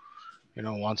who, you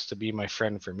know, wants to be my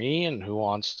friend for me and who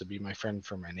wants to be my friend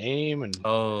for my name and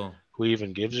who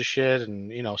even gives a shit and,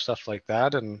 you know, stuff like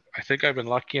that. And I think I've been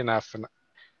lucky enough. And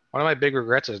one of my big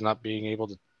regrets is not being able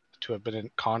to have been in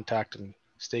contact and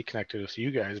stay connected with you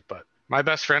guys. But my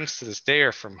best friends to this day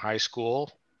are from high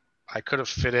school. I could have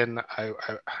fit in. I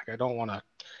don't want to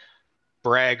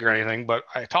brag or anything, but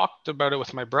I talked about it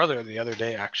with my brother the other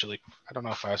day, actually. I don't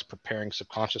know if I was preparing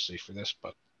subconsciously for this,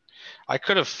 but I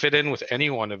could have fit in with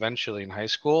anyone eventually in high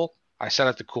school. I sat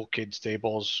at the cool kids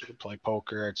tables, play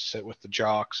poker. I'd sit with the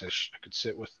jocks. I could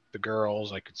sit with the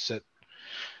girls.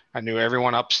 I knew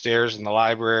everyone upstairs in the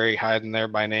library hiding there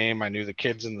by name. I knew the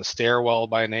kids in the stairwell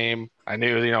by name. I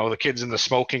knew, you know, the kids in the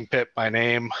smoking pit by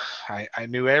name. I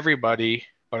knew everybody.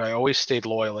 But I always stayed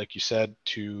loyal, like you said,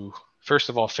 to, first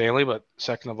of all, family, but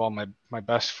second of all, my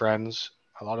best friends.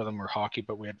 A lot of them were hockey,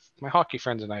 but my hockey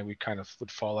friends and we kind of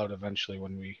would fall out eventually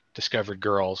when we discovered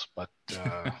girls. But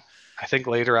I think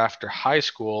later after high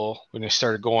school, when I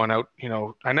started going out, you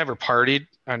know, I never partied.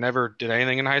 I never did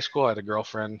anything in high school. I had a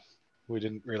girlfriend. We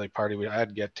didn't really party. I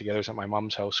had get-togethers at my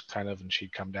mom's house kind of, and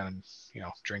she'd come down and, you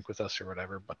know, drink with us or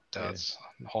whatever. But it's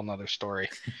a whole nother story.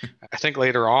 I think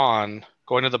later on,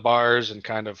 going to the bars and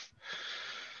kind of,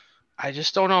 I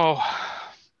just don't know.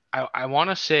 I want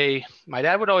to say my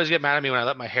dad would always get mad at me when I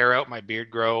let my hair out, my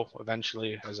beard grow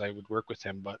eventually as I would work with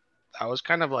him. But that was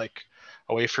kind of like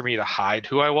a way for me to hide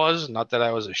who I was. Not that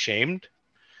I was ashamed,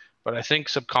 but I think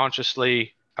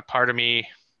subconsciously a part of me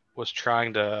was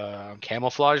trying to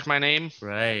camouflage my name.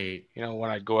 Right. You know,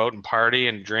 when I'd go out and party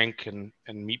and drink and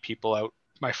meet people out,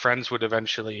 my friends would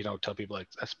eventually, you know, tell people like,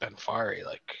 that's Ben Farhi.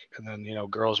 Like, and then, you know,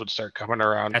 girls would start coming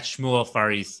around. That's Shmuel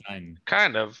Fari's son.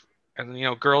 Kind of. And, you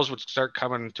know, girls would start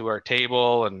coming to our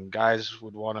table and guys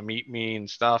would want to meet me and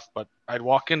stuff. But I'd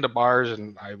walk into bars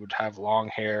and I would have long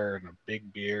hair and a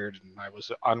big beard and I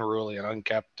was unruly and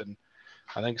unkept. And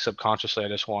I think subconsciously I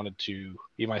just wanted to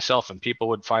be myself, and people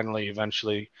would finally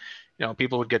eventually, you know,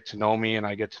 people would get to know me and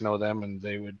I get to know them, and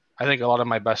I think a lot of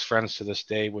my best friends to this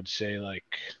day would say like,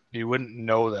 you wouldn't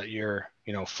know that you're,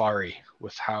 you know, Farhi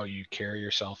with how you carry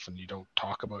yourself and you don't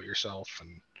talk about yourself.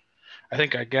 And I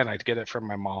think, again, I'd get it from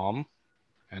my mom,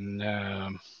 and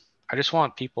I just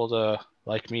want people to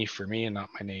like me for me and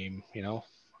not my name, you know.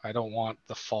 I don't want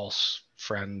the false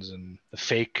friends and the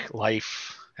fake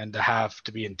life and to have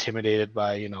to be intimidated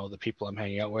by, you know, the people I'm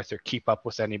hanging out with or keep up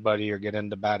with anybody or get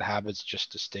into bad habits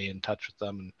just to stay in touch with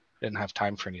them, and didn't have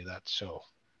time for any of that. So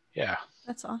Yeah.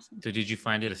 That's awesome. So did you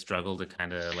find it a struggle to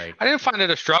kind of like? I didn't find it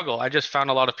a struggle. I just found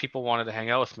a lot of people wanted to hang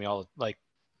out with me, all like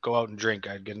go out and drink.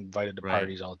 I'd get invited to Right.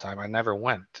 parties all the time. I never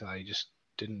went. I just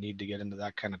didn't need to get into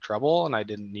that kind of trouble, and I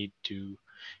didn't need to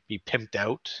be pimped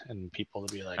out and people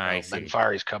to be like, I "Oh, Ben see.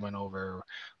 Fari's coming over.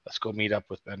 Let's go meet up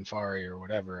with Ben Fari or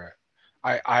whatever."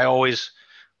 I always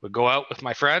would go out with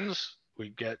my friends.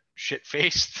 We'd get shit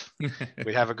faced.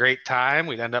 We'd have a great time.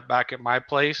 We'd end up back at my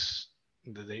place.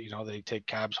 They take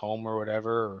cabs home or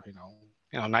whatever, or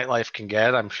nightlife can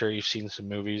get. I'm sure you've seen some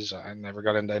movies. I never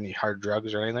got into any hard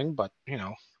drugs or anything, but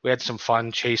we had some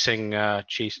fun chasing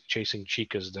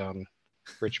chicas down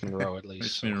Richmond Row at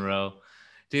least. Richmond Row.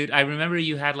 Dude, I remember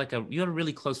you had a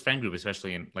really close friend group,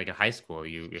 especially in like a high school.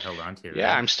 You held on to. Yeah,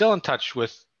 right? I'm still in touch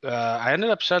with. I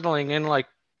ended up settling in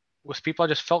with people I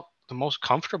just felt the most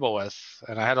comfortable with,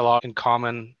 and I had a lot in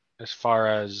common as far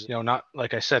as not,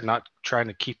 like I said, not trying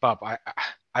to keep up.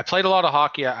 I played a lot of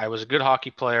hockey. I was a good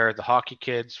hockey player. The hockey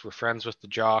kids were friends with the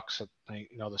jocks.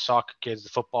 The soccer kids, the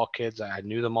football kids. I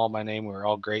knew them all by name. We were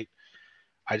all great.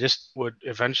 I just would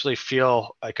eventually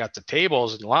feel like at the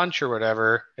tables and lunch or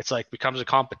whatever, it's like becomes a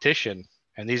competition.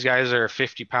 And these guys are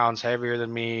 50 pounds heavier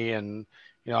than me. And,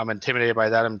 I'm intimidated by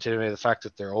that. I'm intimidated by the fact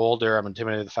that they're older. I'm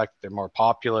intimidated by the fact that they're more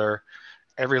popular.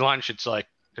 Every lunch, it's like,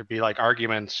 there'd be like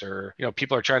arguments or,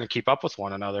 people are trying to keep up with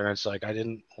one another. And it's like, I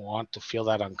didn't want to feel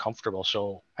that uncomfortable.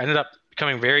 So I ended up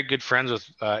becoming very good friends with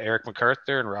Eric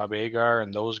MacArthur and Rob Agar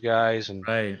and those guys. And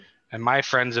right. And my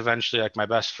friends eventually, like my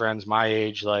best friends, my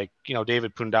age, like,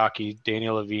 David Pundaki,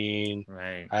 Daniel Levine.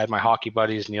 Right. I had my hockey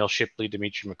buddies, Neil Shipley,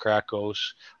 Dimitri Makrakos,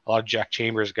 a lot of Jack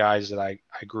Chambers guys that I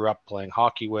grew up playing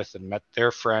hockey with and met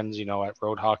their friends, at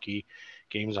road hockey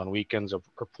games on weekends or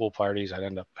pool parties. I'd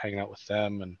end up hanging out with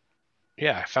them. And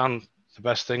yeah, I found the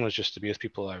best thing was just to be with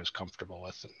people I was comfortable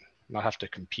with and not have to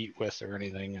compete with or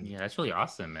anything. And yeah, that's really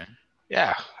awesome, man.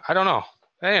 Yeah, I don't know.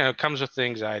 It comes with the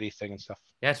anxiety thing and stuff.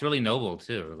 Yeah, it's really noble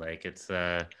too. Like it's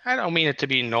I don't mean it to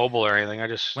be noble or anything.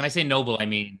 When I say noble, I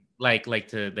mean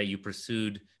that you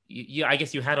pursued. I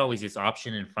guess you had always this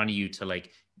option in front of you to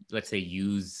let's say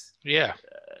use. Yeah.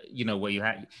 What you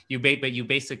had. But you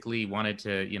basically wanted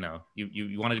to.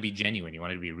 You wanted to be genuine. You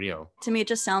wanted to be real. To me, it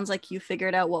just sounds like you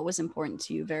figured out what was important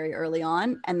to you very early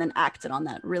on, and then acted on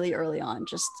that really early on.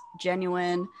 Just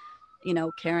genuine,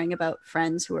 caring about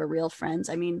friends who are real friends.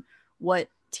 I mean, what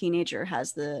teenager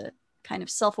has the kind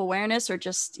of self-awareness or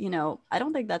just I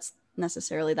don't think that's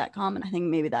necessarily that common. I think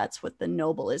maybe that's what the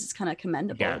noble is. It's kind of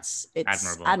commendable. Yeah, it's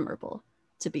admirable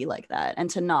to be like that and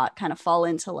to not kind of fall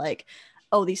into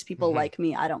oh, these people like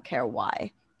me, I don't care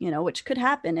why, which could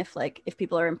happen if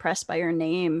people are impressed by your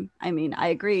name. I mean, I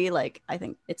agree. I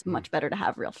think it's much better to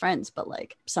have real friends, but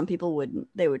some people wouldn't.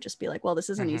 They would just be like, well,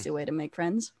 this is an easy way to make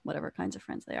friends, whatever kinds of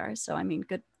friends they are. So I mean,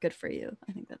 good for you.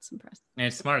 I think that's impressive. And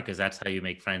it's smart because that's how you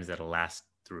make friends that'll last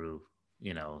through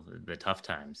the tough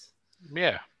times.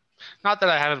 Yeah. Not that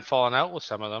I haven't fallen out with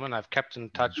some of them, and I've kept in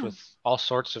touch with all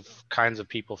sorts of kinds of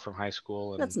people from high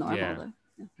school. And that's normal though.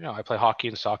 Yeah. I play hockey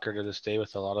and soccer to this day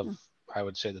with a lot of I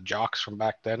would say the jocks from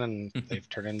back then, and they've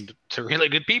turned into really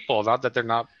good people. Not that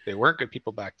they weren't good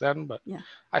people back then, but yeah,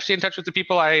 I've stayed in touch with the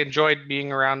people I enjoyed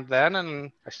being around then,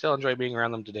 and I still enjoy being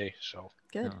around them today. So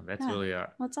good. No, that's really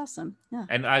that's awesome. Yeah.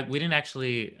 And we didn't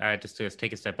actually just to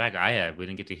take a step back. We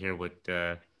didn't get to hear what.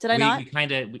 Did I not?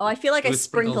 I feel like I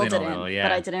sprinkled it in,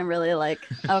 but I didn't really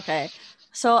Okay,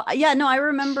 so yeah, no, I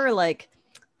remember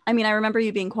I remember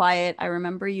you being quiet. I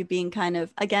remember you being kind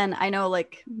of, again, I know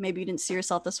maybe you didn't see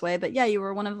yourself this way, but yeah, you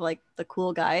were one of the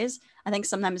cool guys. I think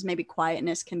sometimes maybe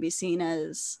quietness can be seen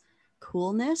as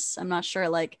coolness. I'm not sure.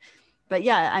 But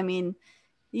yeah, I mean,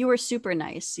 you were super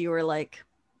nice. You were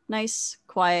nice,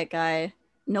 quiet guy.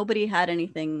 Nobody had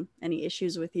any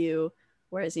issues with you.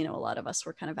 Whereas, a lot of us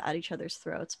were kind of at each other's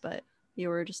throats, but you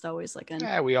were just always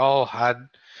yeah, we all had,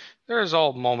 there's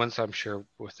all moments, I'm sure,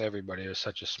 with everybody. It was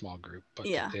such a small group, but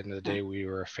at the end of the day, we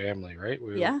were a family, right?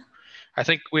 I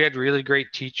think we had really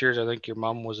great teachers. I think your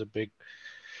mom was a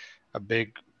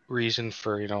big reason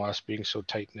for, us being so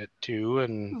tight knit too.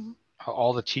 And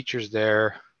all the teachers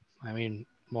there, I mean,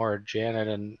 more Janet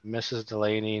and Mrs.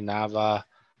 Delaney, Nava.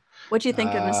 What do you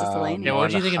think of Mrs. Delaney? Yeah, what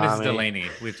do you think of Mrs. Delaney?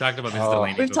 We've talked about Mrs.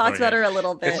 Delaney. We've talked about her a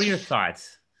little bit. What are your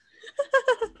thoughts?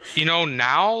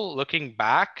 Now looking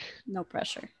back, no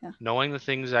pressure. Yeah. Knowing the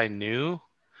things I knew,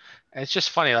 it's just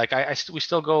funny. We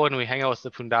still go and we hang out with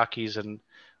the Pundakis, and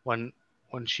when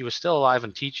she was still alive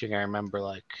and teaching, I remember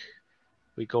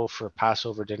we go for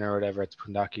Passover dinner or whatever at the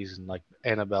Pundakis, and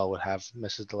Annabelle would have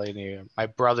Mrs. Delaney. My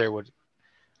brother would,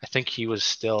 I think he was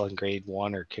still in grade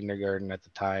 1 or kindergarten at the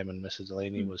time, and Mrs.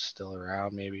 Delaney was still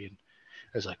around maybe. And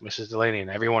It's like Mrs. Delaney, and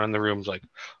everyone in the room's like,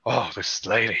 "Oh, Mrs.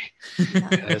 Delaney." Yeah.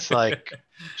 And it's like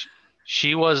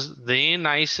she was the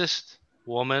nicest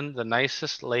woman, the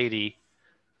nicest lady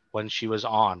when she was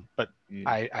on. But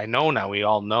I know now, we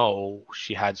all know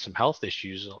she had some health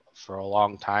issues for a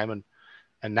long time,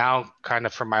 and now kind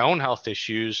of from my own health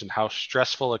issues and how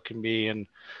stressful it can be and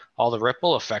all the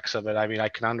ripple effects of it. I mean, I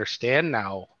can understand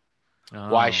now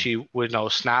why she would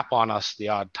snap on us the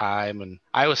odd time, and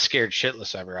I was scared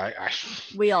shitless of her.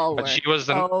 We all but were. she was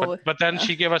but then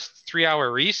she'd give us 3-hour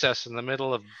recess in the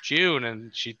middle of June,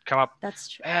 and she'd come up. That's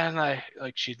true. And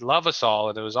she'd love us all,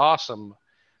 and it was awesome.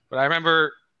 But I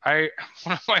remember one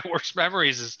of my worst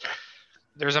memories is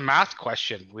there's a math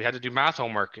question. We had to do math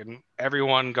homework, and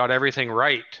everyone got everything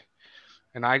right.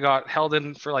 And I got held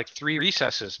in for like 3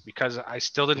 recesses because I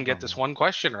still didn't get this one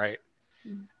question right.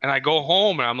 And I go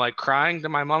home and I'm like crying to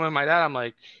my mom and my dad. I'm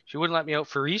like, she wouldn't let me out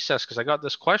for recess because I got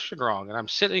this question wrong. And I'm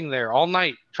sitting there all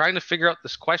night trying to figure out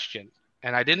this question.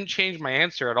 And I didn't change my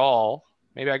answer at all.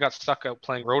 Maybe I got stuck out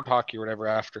playing road hockey or whatever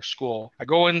after school. I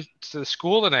go into the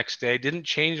school the next day, didn't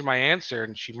change my answer,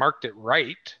 and she marked it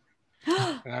right.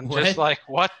 And I'm just like,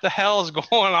 what the hell is going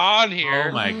on here?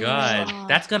 Oh my God.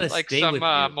 That's going to like stay some with you.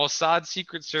 Mossad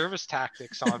Secret Service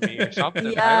tactics on me or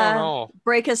something. Yeah, I don't know.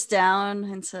 Break us down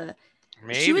into...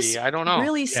 Maybe, she was I don't know.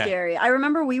 Really scary. I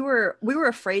remember we were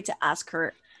afraid to ask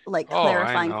her like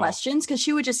clarifying questions because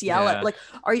she would just yell at like,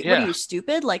 what are you,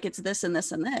 stupid? Like, it's this and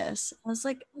this and this. I was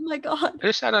like, oh my God.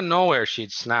 Just out of nowhere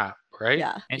she'd snap, right?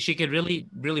 Yeah. And she could really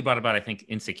brought about, I think,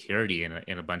 insecurity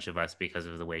in a bunch of us because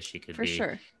of the way she could be. For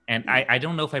sure. And I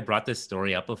don't know if I brought this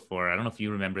story up before. I don't know if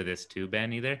you remember this too,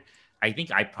 Ben, either. I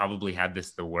think I probably had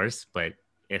this the worst, but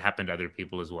it happened to other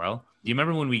people as well. Do you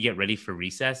remember when we get ready for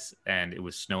recess and it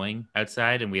was snowing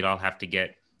outside and we'd all have to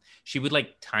she would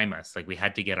like time us. Like we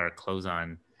had to get our clothes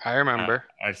on. I remember.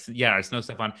 Our snow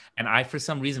stuff on. And I, for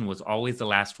some reason, was always the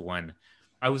last one.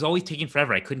 I was always taking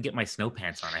forever. I couldn't get my snow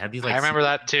pants on. I had these like... I remember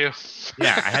that too.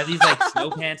 Yeah, I had these like snow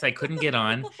pants I couldn't get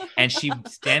on. And she'd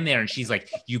stand there and she's like,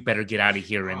 you better get out of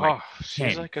here in like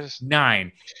 10, like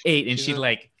 9, 8. And she'd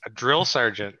like... a drill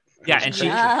sergeant. Yeah,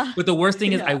 and but the worst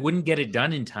thing is I wouldn't get it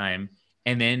done in time.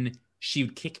 And then she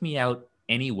would kick me out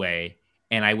anyway.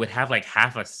 And I would have like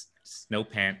half a snow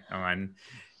pant on.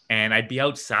 And I'd be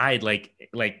outside, like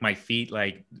my feet,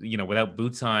 like, without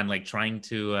boots on, like trying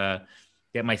to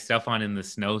get my stuff on in the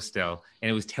snow still.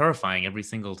 And it was terrifying every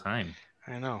single time.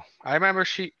 I know. I remember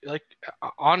she, like,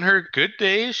 on her good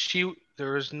days,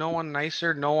 there was no one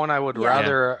nicer, no one I would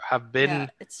rather have been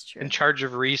in charge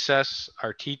of recess,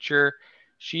 our teacher.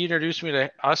 She introduced me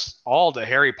to us all to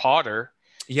Harry Potter.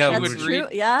 Yeah, that's true.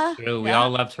 True. We all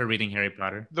loved her reading Harry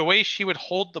Potter. The way she would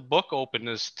hold the book open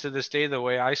is to this day the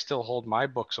way I still hold my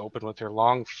books open with her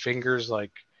long fingers.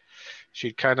 Like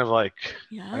she'd kind of like,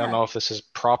 I don't know if this is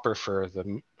proper for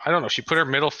them. I don't know. She put her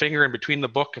middle finger in between the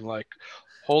book and like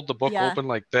hold the book open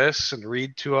like this and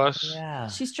read to us. Yeah.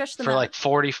 She stretched them for out. like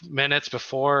 40 minutes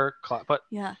before class. But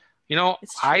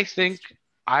I think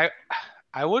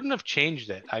I wouldn't have changed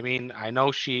it. I mean, I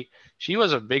know she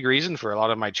was a big reason for a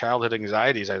lot of my childhood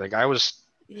anxieties. I think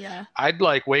I'd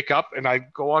like wake up and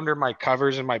I'd go under my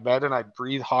covers in my bed and I'd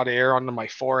breathe hot air onto my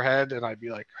forehead and I'd be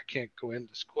like, I can't go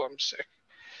into school, I'm sick.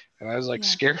 And I was like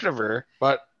scared of her.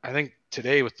 But I think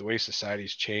today with the way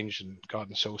society's changed and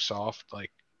gotten so soft,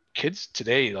 like kids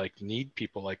today like need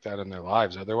people like that in their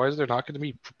lives. Otherwise they're not going to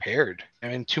be prepared. I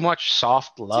mean, too much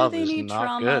soft love is not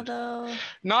trauma, good. Though?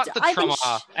 Not the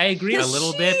trauma. I agree a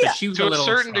little bit, but she was a little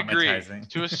traumatizing.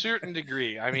 To a certain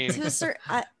degree. I mean,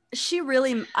 she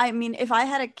really, I mean, if I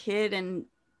had a kid and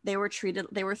they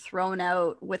were thrown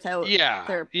out without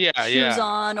their shoes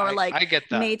on or I get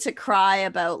that. Made to cry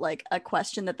about like a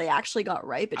question that they actually got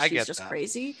right, but she's just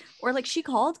crazy. Or like she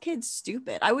called kids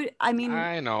stupid. I mean,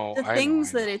 the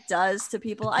things that it does to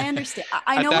people, I understand.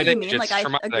 I know what you mean. Like I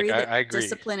agree that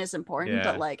discipline is important,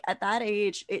 but like at that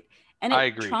age, it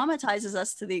traumatizes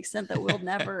us to the extent that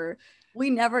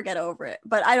we never get over it.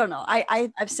 But I don't know.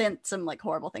 I've sent some like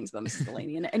horrible things about Mrs.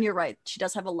 Delaney, and you're right. She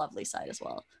does have a lovely side as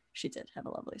well. She did have a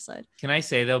lovely side. Can I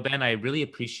say though, Ben, I really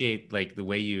appreciate like the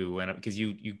way you went up because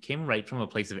you came right from a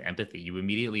place of empathy. You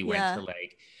immediately went to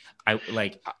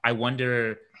I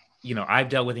wonder, I've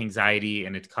dealt with anxiety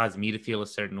and it's caused me to feel a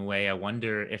certain way. I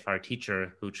wonder if our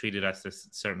teacher who treated us this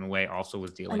certain way also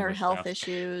was dealing with health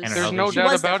issues. And there's no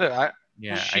doubt about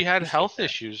it. She had health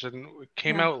issues and it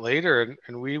came out later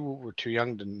and we were too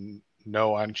young to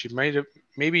know, and she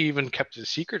maybe even kept it a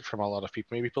secret from a lot of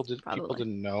people. Maybe people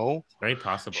didn't know. Very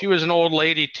possible. She was an old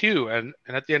lady too, and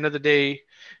at the end of the day,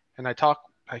 and I talk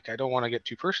like I don't want to get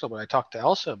too personal, but I talked to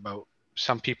Elsa about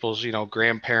some people's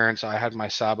grandparents. I had my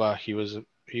Saba. He was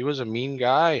he was a mean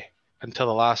guy until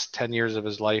the last 10 years of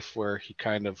his life, where he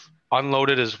kind of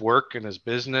unloaded his work and his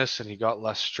business, and he got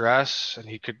less stress, and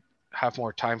he could have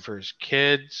more time for his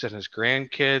kids and his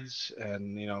grandkids,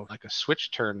 and like a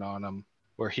switch turned on him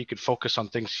where he could focus on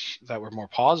things that were more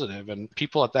positive. And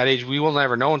people at that age, we will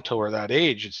never know until we're that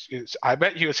age. I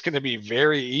bet you it's going to be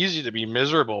very easy to be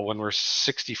miserable when we're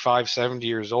 65, 70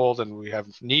 years old, and we have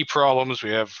knee problems,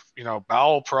 we have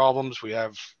bowel problems, we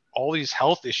have all these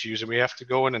health issues, and we have to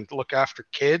go in and look after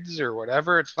kids or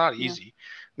whatever. It's not easy.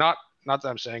 Not that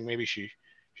I'm saying maybe she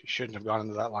shouldn't have gone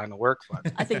into that line of work,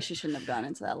 but I think she shouldn't have gone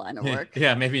into that line of work.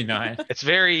 Yeah, maybe not. It's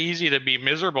very easy to be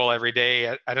miserable every day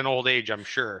at an old age, I'm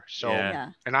sure. So,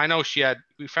 and I know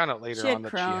we found out later on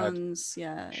that she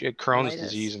had Crohn's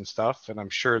disease and stuff, and I'm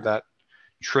sure that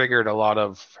triggered a lot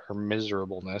of her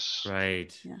miserableness.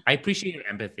 Right. Yeah. I appreciate your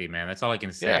empathy, man. That's all I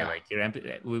can say. Yeah. Like your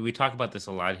empathy. We talk about this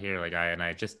a lot here. Like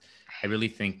I really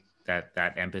think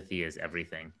that empathy is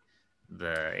everything.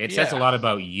 It says a lot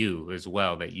about you as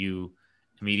well, that you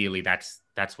immediately that's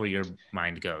where your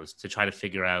mind goes to try to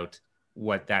figure out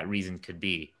what that reason could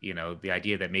be. The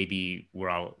idea that maybe we're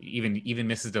all even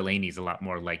Mrs. Delaney's a lot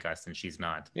more like us and she's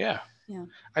not. Yeah.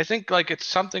 I think it's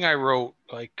something I wrote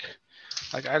like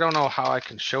I don't know how I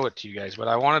can show it to you guys, but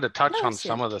I wanted to touch on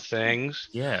some of the things.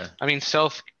 Yeah. I mean,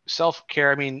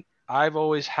 self-care. I mean, I've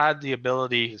always had the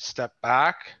ability to step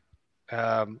back.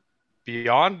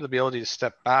 Beyond the ability to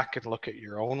step back and look at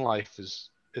your own life is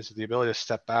the ability to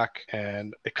step back.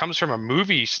 And it comes from a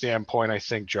movie standpoint, I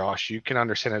think, Josh. You can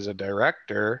understand as a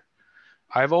director,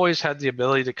 I've always had the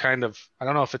ability to kind of, I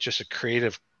don't know if it's just a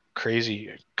creative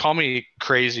crazy, call me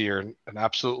crazy or an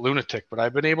absolute lunatic, but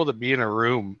I've been able to be in a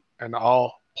room and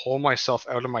I'll pull myself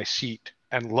out of my seat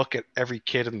and look at every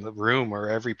kid in the room or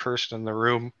every person in the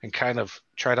room and kind of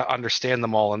try to understand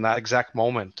them all in that exact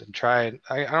moment and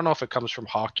I don't know if it comes from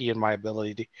hockey and my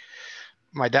ability to,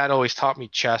 my dad always taught me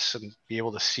chess and be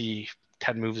able to see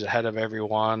 10 moves ahead of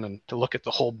everyone and to look at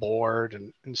the whole board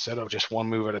and instead of just one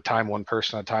move at a time, one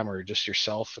person at a time, or just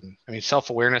yourself. And I mean,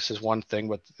 self-awareness is one thing,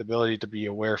 but the ability to be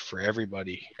aware for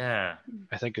everybody, I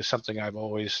think is something I've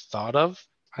always thought of.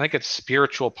 I think it's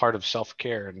spiritual part of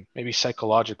self-care and maybe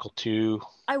psychological too.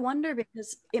 I wonder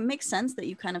because it makes sense that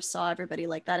you kind of saw everybody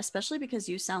like that, especially because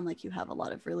you sound like you have a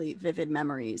lot of really vivid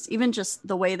memories, even just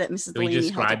the way that Mrs. Delaney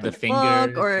held up the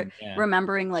book or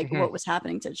remembering like what was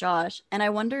happening to Josh. And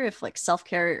I wonder if like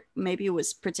self-care maybe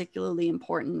was particularly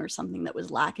important or something that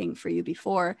was lacking for you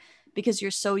before because you're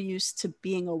so used to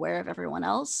being aware of everyone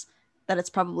else that it's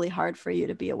probably hard for you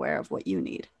to be aware of what you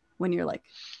need when you're like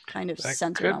kind of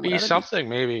centered on could be something.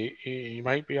 Maybe you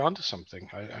might be onto something.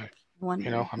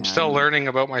 I'm still learning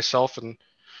about myself, and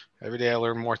every day I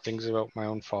learn more things about my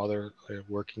own father,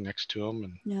 working next to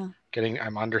him, and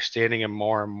I'm understanding him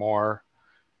more and more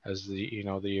as the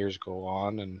years go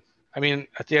on. And I mean,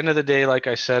 at the end of the day, like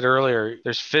I said earlier,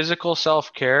 there's physical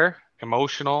self-care,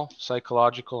 emotional,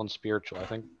 psychological, and spiritual. I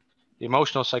think the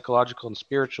emotional, psychological, and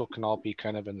spiritual can all be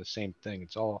kind of in the same thing.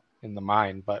 It's all in the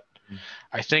mind, but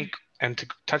I think, and to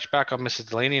touch back on Mrs.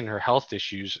 Delaney and her health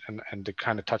issues and to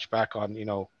kind of touch back on,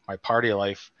 my party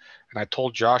life. And I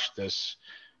told Josh this,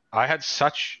 I had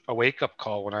such a wake up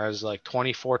call when I was like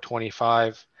 24,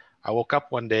 25. I woke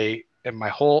up one day and my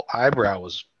whole eyebrow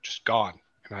was just gone.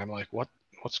 And I'm like,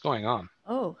 what's going on?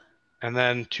 Oh. And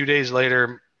then 2 days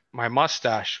later, my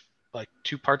mustache, like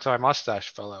 2 parts of my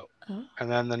mustache fell out. Oh.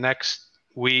 And then the next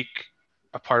week,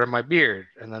 a part of my beard.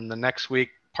 And then the next week,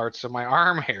 parts of my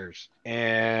arm hairs.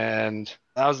 And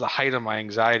that was the height of my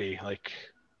anxiety. Like,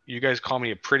 you guys call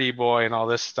me a pretty boy and all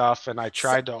this stuff, and I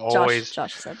tried to always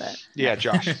Josh said that. Yeah,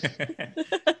 Josh.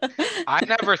 I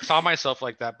never saw myself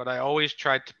like that, but I always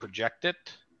tried to project it,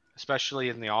 especially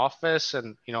in the office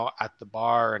and at the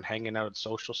bar and hanging out at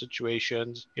social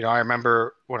situations. I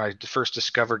remember when I first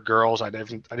discovered girls, I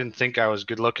didn't think I was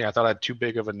good looking. I thought I had too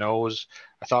big of a nose.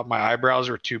 I thought my eyebrows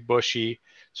were too bushy.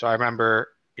 So I remember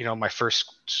my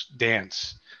first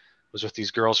dance was with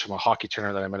these girls from a hockey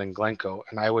tournament that I met in Glencoe.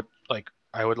 And I would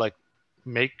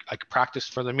practice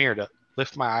for the mirror to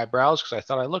lift my eyebrows because I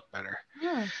thought I looked better.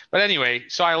 Yeah. But anyway,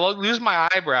 so I lose my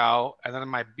eyebrow and then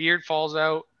my beard falls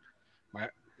out.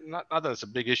 Not that it's a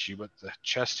big issue, but the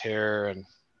chest hair, and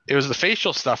it was the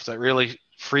facial stuff that really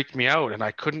freaked me out. And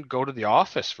I couldn't go to the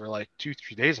office for like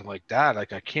 2-3 days. I'm like, Dad, I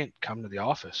can't come to the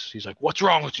office. He's like, what's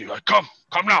wrong with you? Like, come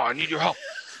now. I need your help.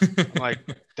 I'm like,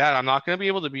 Dad, I'm not going to be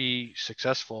able to be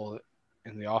successful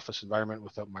in the office environment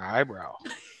without my eyebrow.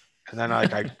 And then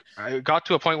I got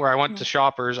to a point where I went to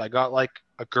Shoppers. I got like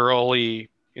a girly,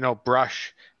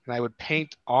 brush, and I would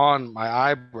paint on my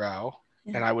eyebrow,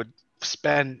 and I would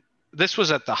spend. This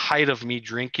was at the height of me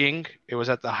drinking. It was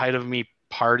at the height of me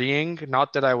partying.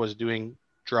 Not that I was doing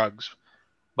drugs,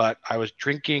 but I was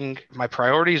drinking. My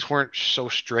priorities weren't so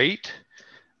straight.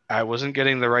 I wasn't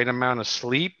getting the right amount of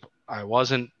sleep. I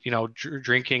wasn't,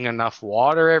 drinking enough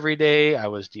water every day. I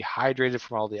was dehydrated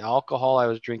from all the alcohol I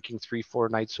was drinking 3-4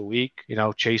 nights a week,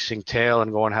 chasing tail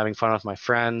and going having fun with my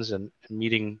friends and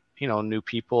meeting, new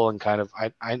people. And kind of,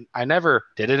 I never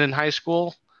did it in high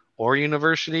school or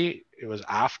university. It was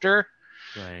after.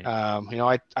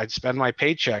 Right. I'd spend my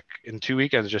paycheck in 2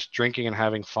 weekends just drinking and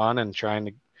having fun and trying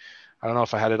to, I don't know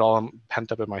if I had it all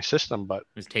pent up in my system, but it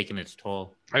was taking its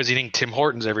toll. I was eating Tim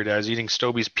Hortons every day. I was eating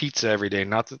Stobie's pizza every day.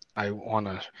 Not that I want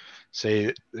to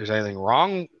say there's anything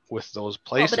wrong with those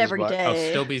places, but every day.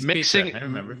 Stobie's pizza. I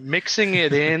remember mixing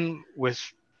it in with,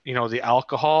 the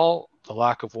alcohol, the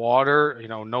lack of water,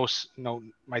 no,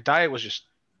 my diet was just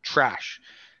trash.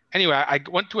 Anyway, I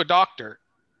went to a doctor.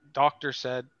 Doctor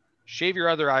said, shave your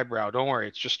other eyebrow. Don't worry.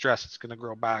 It's just stress. It's going to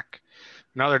grow back.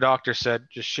 Another doctor said,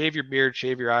 just shave your beard,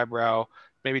 shave your eyebrow,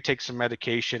 maybe take some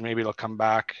medication, maybe it'll come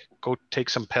back. Go take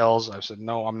some pills. I said,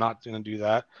 no, I'm not going to do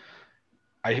that.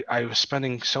 I was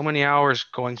spending so many hours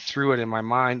going through it in my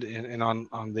mind and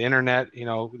on the internet.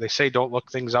 They say don't look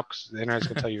things up because the internet's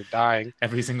going to tell you you're dying.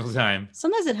 Every single time.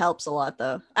 Sometimes it helps a lot,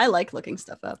 though. I like looking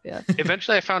stuff up, yeah.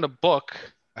 Eventually, I found a book.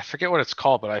 I forget what it's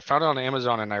called, but I found it on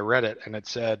Amazon and I read it and it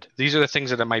said, these are the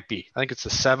things that it might be. I think it's the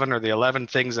 7 or the 11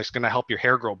 things that's going to help your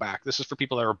hair grow back. This is for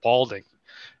people that are balding.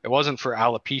 It wasn't for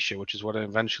alopecia, which is what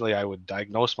eventually I would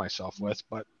diagnose myself with.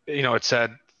 But, it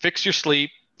said, fix your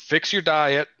sleep, fix your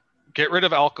diet, get rid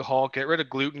of alcohol, get rid of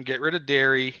gluten, get rid of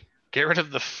dairy, get rid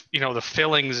of the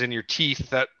fillings in your teeth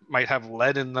that might have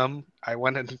lead in them. I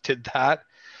went and did that.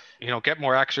 Get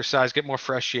more exercise, get more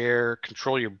fresh air,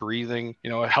 control your breathing.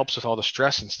 It helps with all the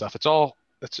stress and stuff. It's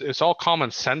all common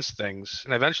sense things.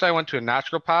 And eventually I went to a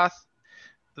naturopath.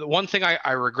 The one thing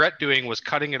I regret doing was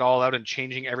cutting it all out and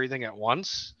changing everything at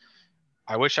once.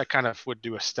 I wish I kind of would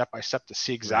do a step-by-step to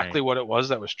see exactly what it was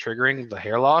that was triggering the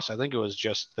hair loss. I think it was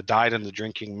just the diet and the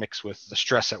drinking mixed with the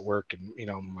stress at work. And,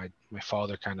 my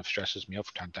father kind of stresses me out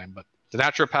from time to time. But the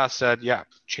naturopath said, yeah,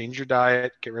 change your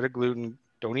diet, get rid of gluten,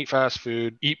 don't eat fast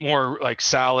food, eat more like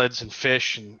salads and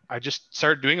fish. And I just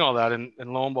started doing all that. And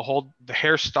lo and behold, the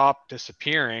hair stopped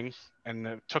disappearing. And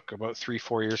it took about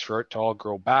 3-4 years for it to all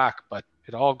grow back. But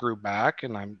it all grew back.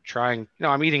 And I'm trying,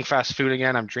 I'm eating fast food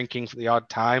again. I'm drinking for the odd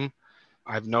time.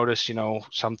 I've noticed,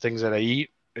 some things that I eat,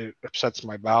 it upsets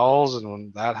my bowels. And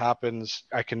when that happens,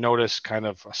 I can notice kind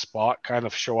of a spot kind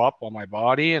of show up on my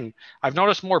body. And I've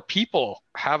noticed more people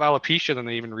have alopecia than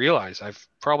they even realize. I've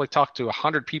probably talked to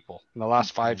 100 people in the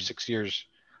last 5-6 years.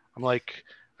 I'm like,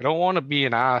 I don't want to be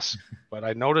an ass, but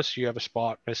I notice you have a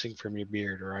spot missing from your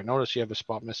beard, or I notice you have a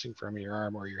spot missing from your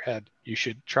arm or your head. You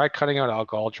should try cutting out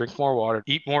alcohol, drink more water,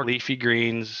 eat more leafy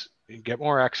greens, get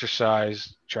more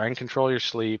exercise, try and control your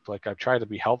sleep. Like I've tried to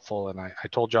be helpful. And I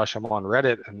told Josh I'm on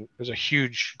Reddit, and there's a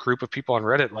huge group of people on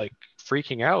Reddit like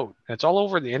freaking out. And it's all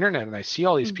over the internet. And I see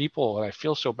all these people and I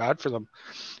feel so bad for them.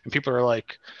 And people are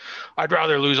like, I'd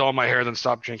rather lose all my hair than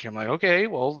stop drinking. I'm like, okay,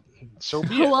 well, so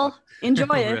be it. Well, enjoy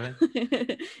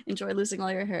it. Enjoy losing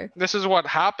all your hair. This is what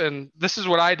happened. This is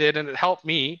what I did. And it helped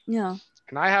me. Yeah.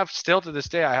 And I have still to this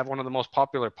day, I have one of the most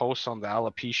popular posts on the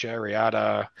alopecia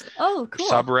areata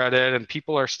subreddit, and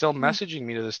people are still messaging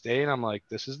me to this day. And I'm like,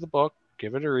 this is the book.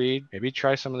 Give it a read. Maybe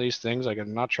try some of these things. Like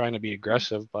I'm not trying to be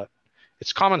aggressive, but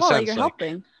it's common sense. Well, you're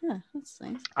helping. Yeah, that's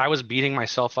nice. I was beating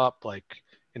myself up like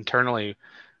internally.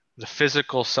 The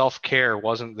physical self-care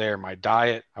wasn't there. My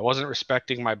diet, I wasn't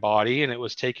respecting my body, and it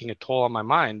was taking a toll on my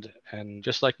mind. And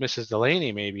just like Mrs.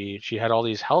 Delaney, maybe she had all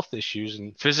these health issues,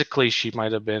 and physically she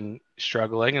might have been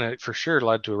struggling, and it for sure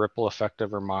led to a ripple effect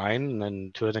of her mind. And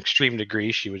then to an extreme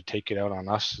degree, she would take it out on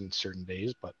us in certain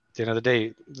days. But at the end of the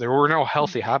day, there were no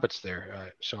healthy habits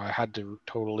there. So I had to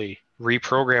totally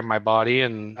reprogram my body.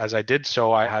 And as I did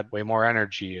so, I had way more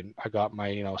energy, and I got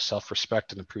my,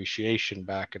 self-respect and appreciation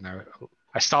back. And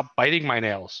I stopped biting my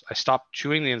nails. I stopped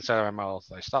chewing the inside of my mouth.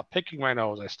 I stopped picking my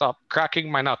nose. I stopped cracking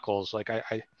my knuckles. Like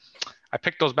I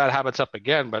picked those bad habits up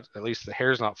again, but at least the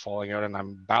hair's not falling out, and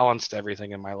I'm balanced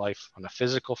everything in my life on a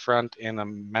physical front and a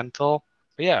mental.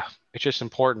 But yeah, it's just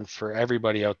important for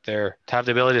everybody out there to have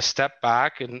the ability to step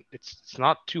back, and it's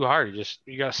not too hard.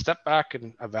 You got to step back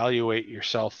and evaluate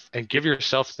yourself and give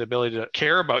yourself the ability to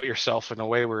care about yourself in a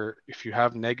way where if you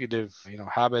have negative,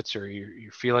 habits, or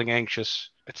you're feeling anxious,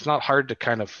 it's not hard to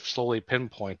kind of slowly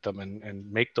pinpoint them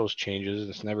and make those changes.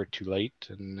 It's never too late.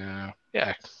 And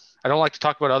yeah, I don't like to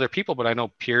talk about other people, but I know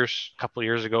Pierce a couple of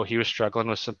years ago, he was struggling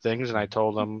with some things, and I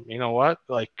told him, you know what,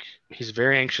 like he's a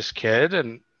very anxious kid,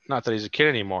 and not that he's a kid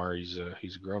anymore. He's a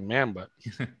grown man, but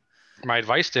my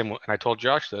advice to him, and I told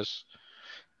Josh this,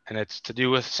 and it's to do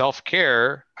with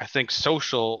self-care. I think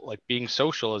social, like being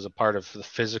social, is a part of the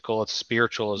physical. It's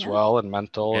spiritual as well, and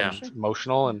mental and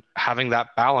emotional, and having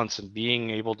that balance and being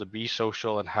able to be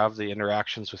social and have the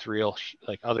interactions with real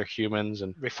like other humans.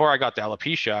 And before I got the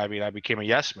alopecia, I mean, I became a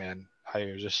yes man. I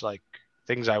was just like,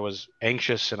 things I was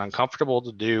anxious and uncomfortable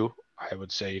to do, I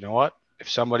would say, you know what, if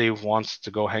somebody wants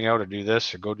to go hang out or do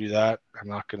this or go do that, I'm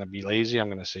not going to be lazy. I'm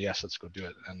going to say, yes, let's go do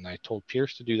it. And I told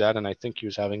Pierce to do that. And I think he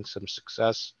was having some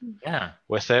success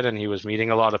with it. And he was meeting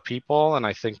a lot of people. And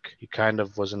I think he kind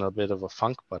of was in a bit of a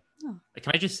funk. But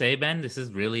can I just say, Ben, this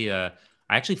is really I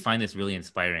actually find this really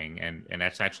inspiring. And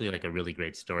that's actually like a really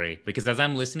great story, because as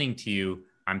I'm listening to you,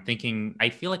 I'm thinking, I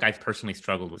feel like I've personally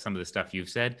struggled with some of the stuff you've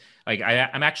said. Like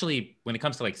I'm actually, when it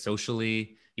comes to like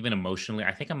socially, even emotionally,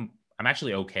 I think I'm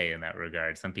actually okay in that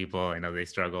regard. Some people, I know they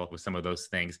struggle with some of those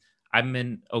things. I'm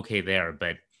in okay there,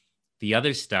 but the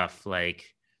other stuff,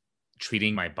 like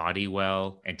treating my body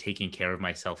well and taking care of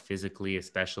myself physically,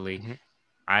 especially,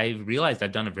 I realized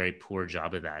I've done a very poor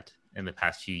job of that in the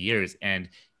past few years. And,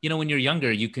 you know, when you're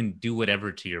younger, you can do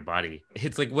whatever to your body.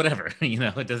 It's like, whatever, you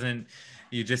know, it doesn't,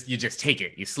 you just take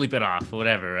it, you sleep it off,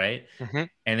 whatever. Right.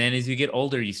 And then as you get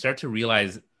older, you start to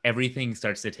realize everything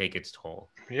starts to take its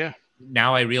toll. Yeah.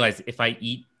 Now I realize if I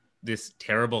eat this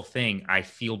terrible thing, I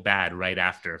feel bad right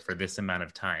after for this amount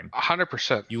of time.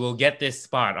 100%. You will get this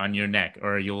spot on your neck,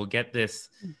 or you will get this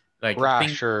like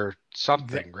rash or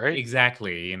something, right?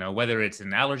 Exactly. You know, whether it's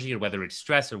an allergy or whether it's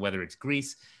stress or whether it's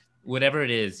grease, whatever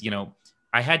it is, you know,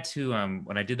 I had to,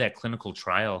 when I did that clinical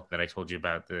trial that I told you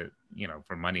about, the, you know,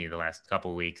 for money the last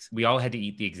couple of weeks, we all had to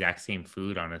eat the exact same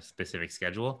food on a specific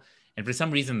schedule. And for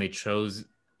some reason they chose,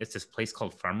 it's this place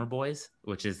called Farmer Boys,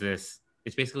 which is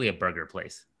it's basically a burger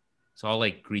place. It's all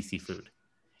like greasy food.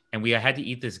 And we had to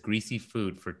eat this greasy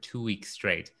food for 2 weeks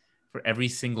straight for every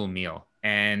single meal.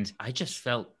 And I just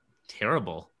felt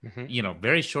terrible, you know,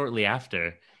 very shortly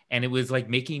after. And it was like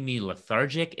making me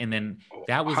lethargic. And then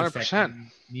that was 100%.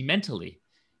 Affecting me mentally.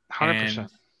 100%. And,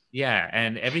 yeah.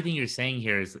 And everything you're saying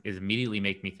here is immediately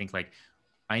make me think like,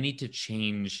 I need to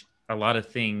change a lot of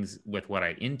things with what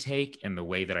I intake and the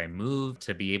way that I move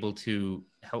to be able to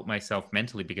help myself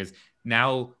mentally, because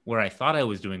now where I thought I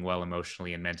was doing well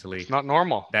emotionally and mentally, it's not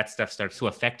normal. That stuff starts to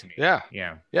affect me. Yeah.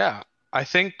 Yeah. Yeah. I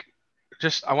think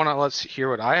I want to let's hear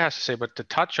what I have to say, but to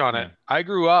touch on it, I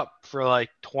grew up for like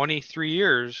 23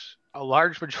 years. A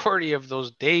large majority of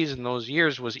those days and those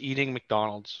years was eating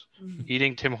McDonald's,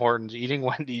 eating Tim Hortons, eating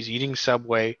Wendy's, eating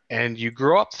Subway. And you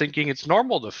grow up thinking it's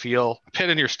normal to feel a pit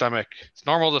in your stomach. It's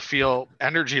normal to feel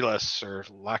energyless or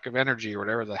lack of energy or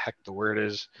whatever the heck the word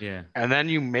is. Yeah. And then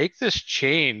you make this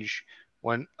change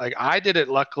when, like, I did it.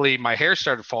 Luckily, my hair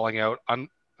started falling out.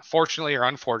 Fortunately or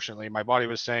unfortunately, my body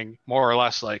was saying more or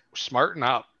less like, smarten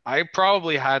up. I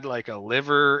probably had like a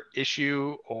liver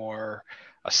issue or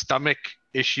a stomach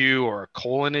issue or a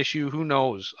colon issue, who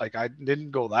knows. Like, I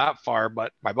didn't go that far,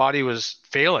 but my body was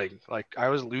failing. Like, I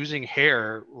was losing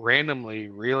hair randomly,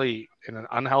 really in an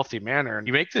unhealthy manner. And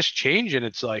you make this change and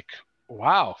it's like,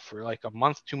 wow, for like a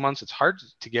month, 2 months, it's hard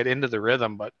to get into the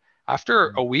rhythm. But after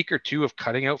a week or two of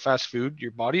cutting out fast food,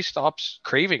 your body stops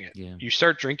craving it. Yeah. You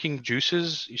start drinking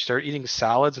juices, you start eating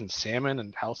salads and salmon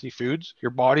and healthy foods. Your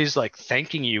body's like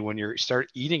thanking you when you start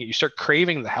eating it. You start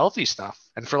craving the healthy stuff.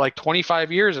 And for like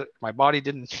 25 years, my body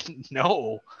didn't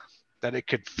know that it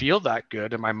could feel that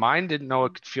good. And my mind didn't know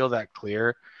it could feel that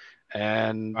clear.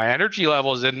 And my energy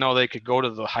levels didn't know they could go to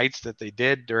the heights that they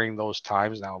did during those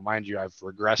times. Now, mind you, I've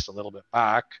regressed a little bit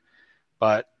back,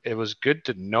 but it was good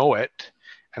to know it.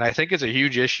 And I think it's a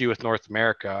huge issue with North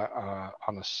America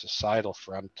on a societal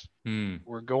front.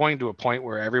 We're going to a point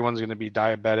where everyone's going to be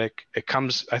diabetic. It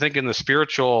comes, I think, in the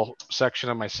spiritual section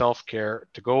of my self-care,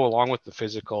 to go along with the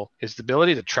physical, is the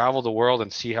ability to travel the world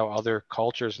and see how other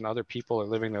cultures and other people are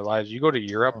living their lives. You go to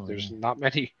Europe, there's not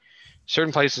many,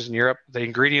 certain places in Europe, the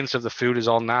ingredients of the food is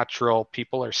all natural.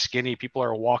 People are skinny. People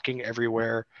are walking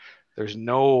everywhere. There's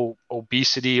no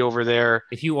obesity over there.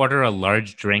 If you order a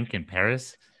large drink in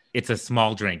Paris, it's a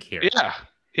small drink here. Yeah.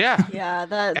 Yeah. Yeah.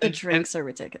 The drinks are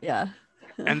ridiculous. Yeah.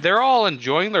 And they're all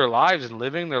enjoying their lives and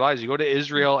living their lives. You go to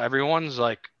Israel, everyone's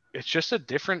like, it's just a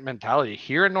different mentality.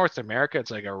 Here in North America,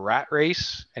 it's like a rat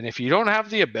race. And if you don't have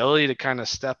the ability to kind of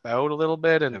step out a little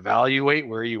bit and evaluate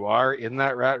where you are in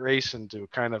that rat race and to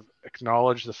kind of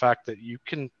acknowledge the fact that you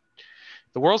can,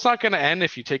 the world's not going to end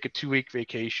if you take a 2-week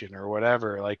vacation or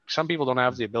whatever. Like, some people don't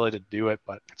have the ability to do it,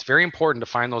 but it's very important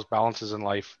to find those balances in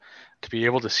life, to be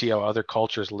able to see how other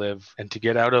cultures live and to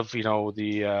get out of, you know,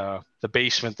 the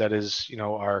basement that is, you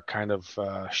know, our kind of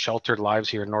sheltered lives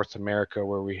here in North America,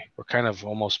 where we're kind of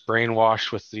almost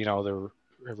brainwashed with, you know, the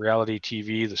reality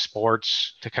TV, the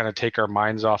sports, to kind of take our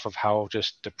minds off of how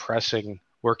just depressing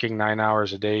working 9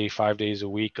 hours a day, 5 days a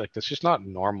week. Like, that's just not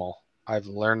normal. I've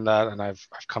learned that, and I've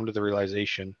come to the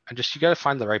realization, and just, you got to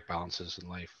find the right balances in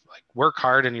life. Like, work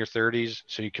hard in your 30s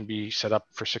so you can be set up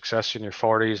for success in your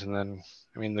 40s. And then,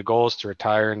 I mean, the goal is to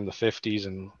retire in the 50s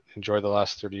and enjoy the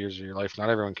last 30 years of your life. Not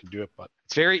everyone can do it, but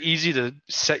it's very easy to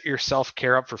set your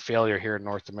self-care up for failure here in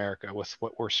North America with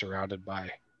what we're surrounded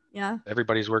by. Yeah.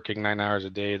 Everybody's working 9 hours a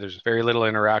day. There's very little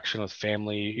interaction with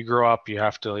family. You grow up, you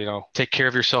have to, take care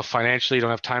of yourself financially. You don't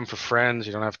have time for friends.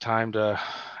 You don't have time to,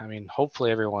 I mean,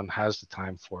 hopefully everyone has the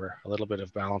time for a little bit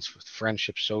of balance with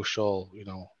friendship, social,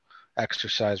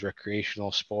 exercise,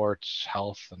 recreational, sports,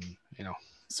 health, and,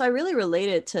 So I really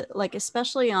related to, like,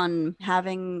 especially on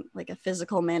having like a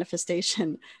physical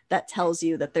manifestation that tells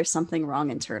you that there's something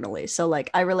wrong internally. So like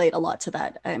I relate a lot to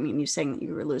that. I mean, you saying that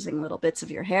you were losing little bits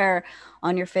of your hair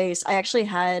on your face. I actually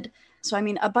had, so I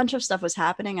mean, a bunch of stuff was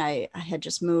happening. I had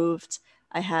just moved.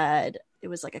 It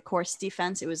was like a course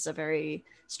defense. It was a very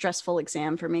stressful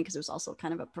exam for me because it was also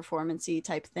kind of a performance-y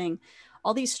type thing.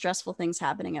 All these stressful things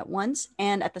happening at once.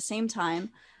 And at the same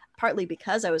time, partly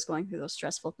because I was going through those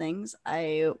stressful things,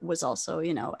 I was also,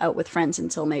 out with friends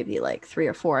until maybe like 3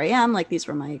 or 4 a.m. Like, these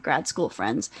were my grad school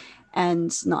friends,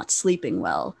 and not sleeping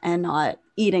well and not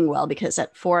eating well, because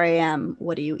at 4 a.m.,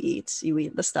 what do you eat? You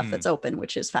eat the stuff that's open,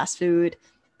 which is fast food,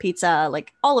 pizza,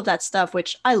 like all of that stuff,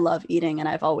 which I love eating. And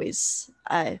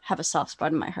I have a soft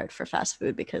spot in my heart for fast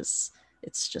food because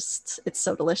it's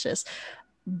so delicious.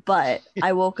 But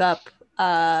I woke up,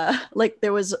 like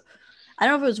there was, I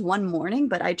don't know if it was one morning,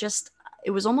 but it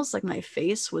was almost like my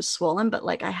face was swollen, but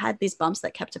like I had these bumps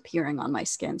that kept appearing on my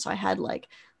skin. So I had like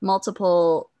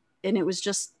multiple, and it was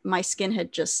just, my skin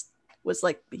was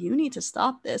like, you need to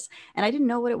stop this. And I didn't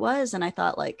know what it was. And I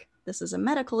thought, like, this is a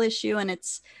medical issue. And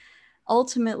it's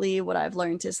ultimately, what I've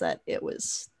learned is that it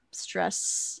was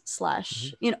stress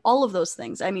 / all of those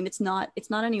things. I mean, it's not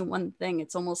any one thing.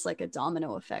 It's almost like a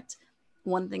domino effect.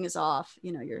 One thing is off,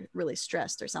 you're really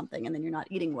stressed or something, and then you're not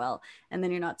eating well, and then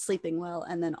you're not sleeping well,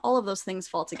 and then all of those things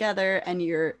fall together, and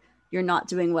you're not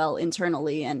doing well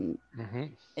internally, and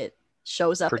it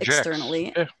shows up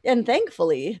externally. Yeah. And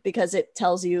thankfully, because it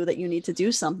tells you that you need to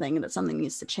do something and that something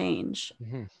needs to change.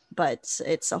 But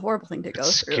it's a horrible thing to go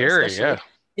through. Scary, yeah.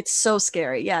 It's so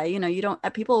scary. Yeah, you don't.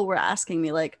 People were asking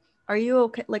me, like, are you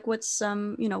okay? Like, what's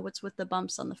what's with the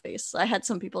bumps on the face? I had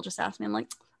some people just ask me. I'm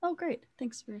like, oh, great,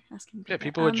 thanks for asking. Yeah,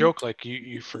 people would joke like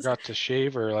you forgot to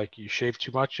shave, or like you shaved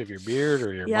too much of your beard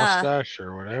or your mustache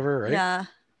or whatever, right? Yeah.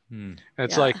 And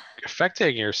it's like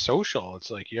affecting your social.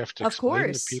 It's like you have to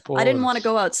explain to people. I didn't want to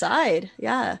go outside.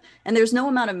 Yeah, and there's no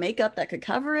amount of makeup that could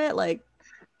cover it. Like,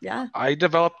 yeah. I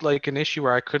developed like an issue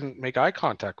where I couldn't make eye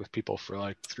contact with people for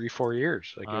like 3-4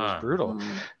 years. Like, it was brutal.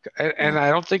 And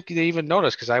I don't think they even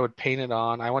noticed, because I would paint it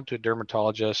on. I went to a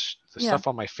dermatologist. The stuff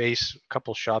on my face, a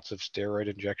couple shots of steroid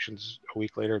injections a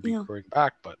week later, be growing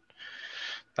back. But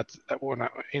that when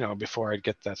before I'd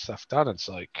get that stuff done, it's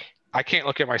like, I can't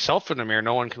look at myself in the mirror.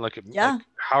 No one can look at me. Yeah. Like,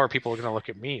 how are people going to look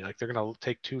at me? Like, they're going to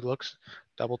take 2 looks,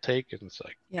 double take. And it's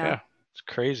like, it's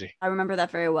crazy. I remember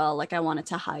that very well. Like, I wanted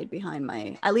to hide behind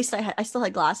at least I still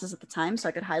had glasses at the time, so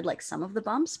I could hide like some of the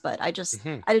bumps, but I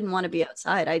didn't want to be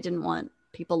outside. I didn't want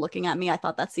people looking at me. I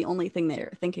thought that's the only thing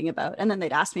they're thinking about. And then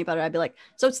they'd ask me about it. I'd be like,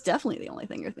 so it's definitely the only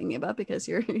thing you're thinking about, because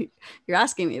you're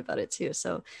asking me about it too.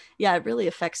 So yeah, it really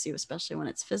affects you, especially when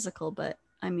it's physical. But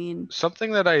I mean,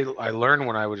 something that I learned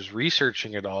when I was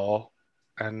researching it all,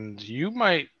 and you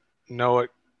might know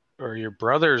it, or your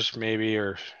brothers maybe,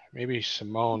 or maybe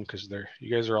Simone, because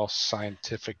you guys are all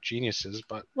scientific geniuses,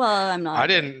 but I'm not. I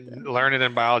didn't learn it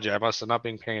in biology. I must have not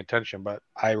been paying attention, but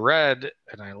I read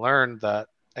and I learned that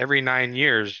every 9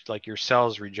 years, like, your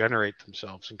cells regenerate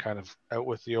themselves and kind of out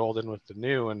with the old and with the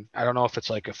new. And I don't know if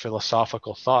it's like a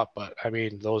philosophical thought, but I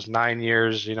mean, those 9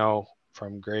 years,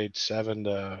 from grade 7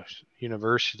 to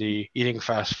university, eating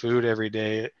fast food every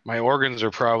day, my organs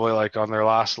are probably like on their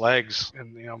last legs,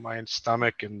 and my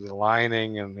stomach and the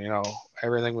lining and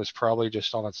everything was probably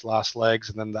just on its last legs.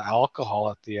 And then the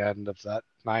alcohol at the end of that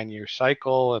 9-year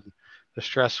cycle, and the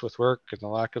stress with work and the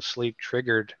lack of sleep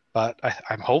triggered. But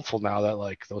I'm hopeful now that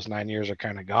like those 9 years are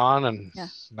kind of gone, and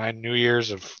 9 new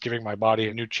years of giving my body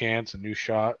a new chance, a new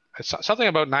shot. It's something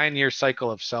about 9-year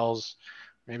cycle of cells.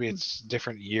 Maybe it's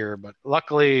different year, but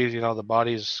luckily, the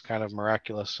body's kind of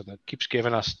miraculous, and it keeps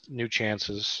giving us new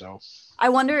chances. So I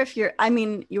wonder if you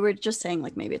were just saying,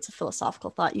 like, maybe it's a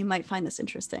philosophical thought. You might find this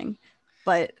interesting,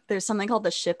 but there's something called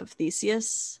the ship of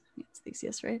Theseus. It's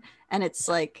Theseus, right? And it's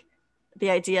like the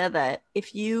idea that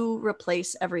if you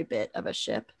replace every bit of a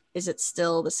ship, is it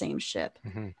still the same ship?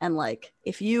 And like,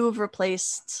 if you've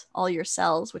replaced all your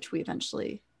cells, which we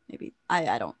eventually maybe,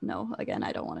 I don't know. Again,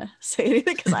 I don't want to say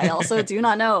anything because I also do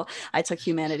not know. I took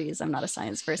humanities. I'm not a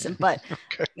science person, but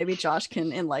maybe Josh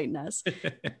can enlighten us.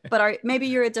 But maybe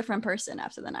you're a different person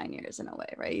after the 9 years in a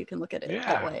way, right? You can look at it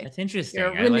that way. That's interesting.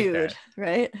 You're renewed,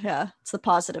 right? Yeah, it's the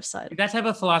positive side. That type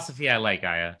of philosophy I like,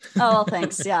 Aya. Oh, well,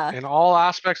 thanks. Yeah. In all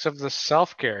aspects of the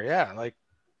self-care, like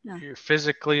you're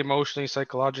physically, emotionally,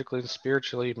 psychologically, and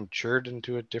spiritually matured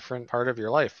into a different part of your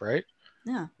life, right?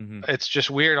 Yeah. It's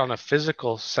just weird on a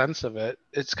physical sense of it.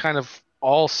 It's kind of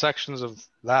all sections of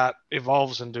that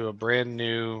evolves into a brand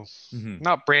new,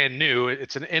 not brand new,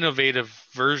 it's an innovative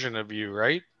version of you,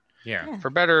 right? Yeah. For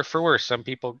better or for worse. Some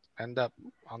people end up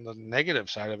on the negative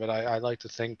side of it. I like to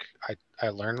think I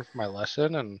learned my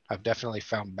lesson, and I've definitely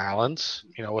found balance,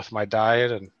 with my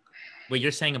diet. And what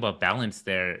you're saying about balance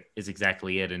there is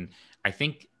exactly it. And I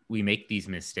think we make these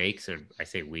mistakes, or I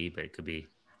say we, but it could be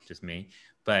just me.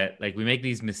 But like we make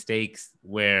these mistakes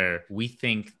where we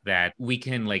think that we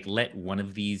can like let one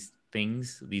of these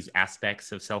things, these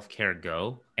aspects of self-care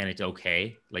go, and it's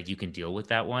okay. Like you can deal with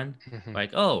that one. Like,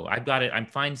 oh, I've got it. I'm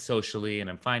fine socially and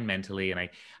I'm fine mentally. And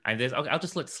I'll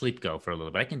just let sleep go for a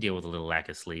little bit. I can deal with a little lack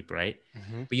of sleep, right?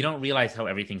 But you don't realize how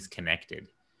everything's connected.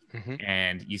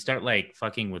 And you start like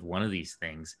fucking with one of these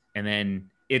things, and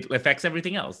then it affects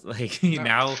everything else. Like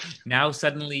now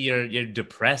suddenly you're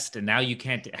depressed, and now you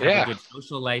can't have a good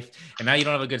social life, and now you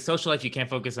don't have a good social life. You can't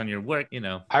focus on your work.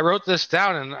 I wrote this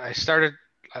down, and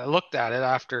I looked at it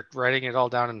after writing it all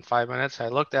down in 5 minutes. I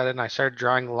looked at it and I started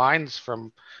drawing lines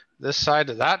from this side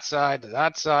to that side to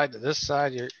that side to this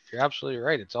side. You're absolutely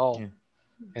right. It's all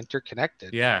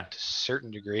interconnected to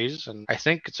certain degrees. And I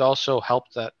think it's also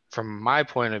helped that from my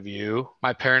point of view,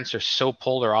 my parents are so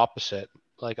polar opposite.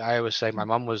 Like I was saying, my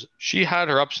mom she had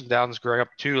her ups and downs growing up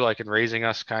too, like in raising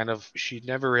us kind of. She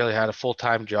never really had a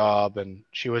full-time job, and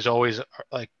she was always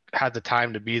like had the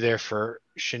time to be there for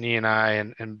Shani and I,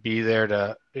 and be there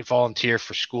to volunteer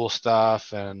for school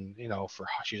stuff, and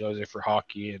she's always there for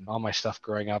hockey and all my stuff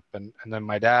growing up. And then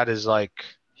my dad is like,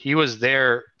 he was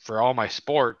there for all my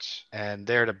sports and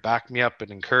there to back me up and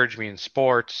encourage me in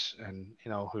sports, and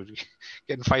who'd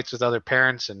get in fights with other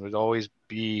parents and would always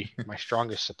be my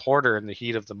strongest supporter in the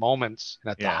heat of the moments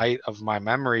and at the height of my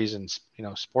memories and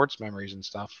sports memories and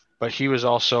stuff. But he was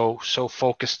also so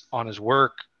focused on his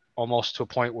work, almost to a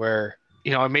point where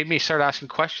it made me start asking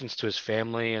questions to his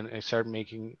family, and it started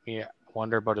making me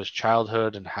wonder about his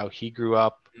childhood and how he grew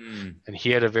up. And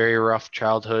he had a very rough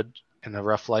childhood and a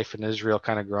rough life in Israel,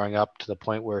 kind of growing up to the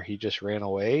point where he just ran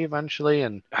away eventually.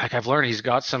 And like I've learned, he's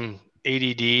got some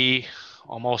ADD,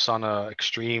 almost on a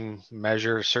extreme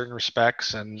measure in certain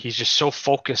respects. And he's just so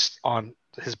focused on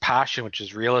his passion, which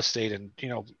is real estate, and,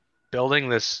 building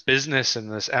this business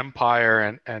and this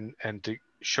empire, and to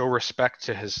show respect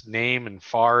to his name and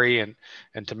Fari,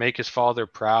 and to make his father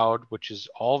proud, which is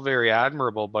all very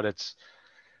admirable, but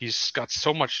he's got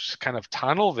so much kind of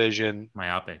tunnel vision.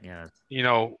 Myopic, yeah.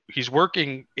 He's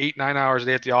working 8-9 hours a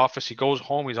day at the office. He goes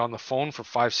home, he's on the phone for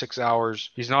 5-6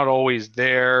 hours. He's not always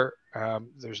there.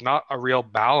 There's not a real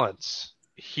balance.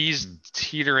 He's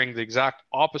teetering the exact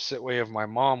opposite way of my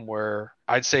mom, where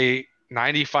I'd say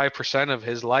 95% of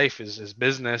his life is his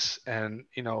business, and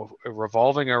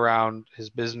revolving around his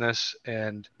business.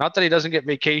 And not that he doesn't get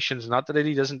vacations, not that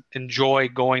he doesn't enjoy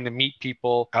going to meet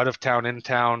people out of town, in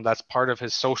town. That's part of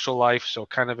his social life, so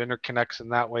kind of interconnects in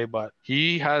that way. But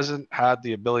he hasn't had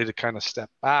the ability to kind of step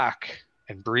back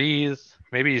and breathe.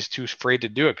 Maybe he's too afraid to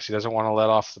do it because he doesn't want to let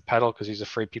off the pedal, because he's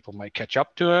afraid people might catch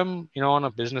up to him, on a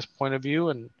business point of view.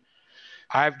 And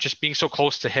I've just being so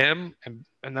close to him, and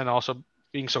then also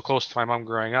being so close to my mom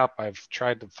growing up, I've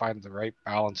tried to find the right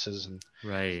balances. And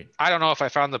I don't know if I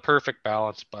found the perfect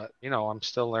balance, but I'm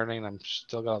still learning. I'm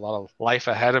still got a lot of life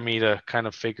ahead of me to kind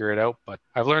of figure it out. But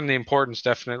I've learned the importance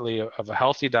definitely of a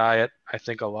healthy diet. I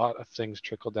think a lot of things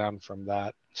trickle down from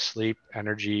that: sleep,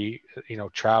 energy,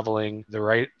 traveling, the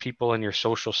right people in your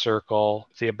social circle,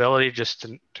 the ability just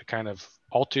to kind of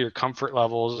alter your comfort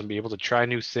levels and be able to try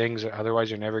new things. Otherwise,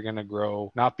 you're never going to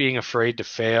grow. Not being afraid to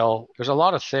fail. There's a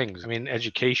lot of things. I mean,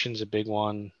 education's a big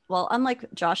one. Well, unlike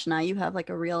Josh and I, you have like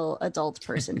a real adult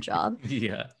person job.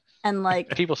 Yeah. And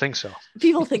like people think so.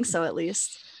 People think so, at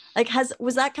least. Like,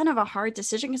 was that kind of a hard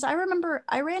decision? Because I remember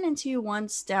I ran into you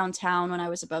once downtown when I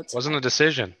was about to. Wasn't a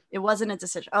decision. It wasn't a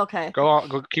decision. Okay. Go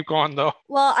on. Keep going though.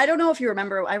 Well, I don't know if you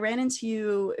remember. I ran into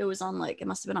you. It was on it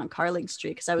must have been on Carling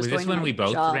Street, because I was going. Was this when we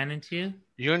both ran into you?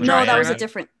 You and no, that was a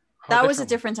different. That was a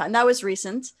different time. That was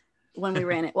recent when we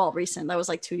ran it. Well, recent. That was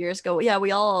like 2 years ago. Yeah,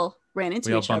 we all ran into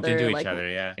We all each bumped other. into like, each other,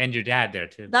 yeah. And your dad there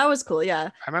too. That was cool, yeah.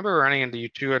 I remember running into you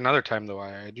two another time though.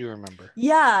 I do remember.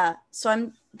 Yeah. So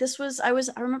I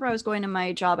remember I was going to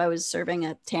my job. I was serving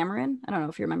at Tamarin. I don't know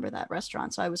if you remember that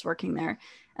restaurant. So I was working there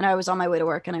and I was on my way to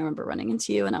work and I remember running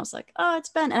into you and I was like, oh, it's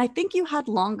Ben. And I think you had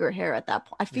longer hair at that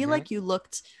point. I feel like you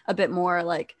looked a bit more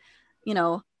like, you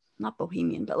know, not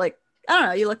bohemian, but like, I don't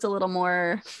know, you looked a little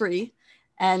more free.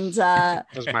 And it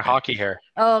was my hockey hair.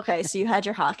 Oh, okay. So you had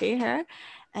your hockey hair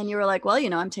and you were like, well,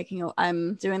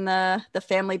 I'm doing the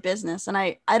family business. And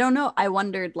I don't know. I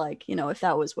wondered like, if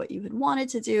that was what you had wanted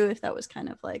to do, if that was kind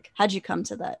of like, how'd you come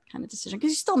to that kind of decision?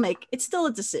 Because it's still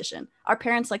a decision. Our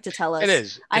parents like to tell us. It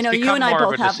is. I know you and I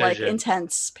both have like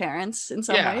intense parents in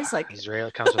some ways. Like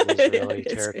Israel comes with Israeli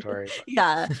territory.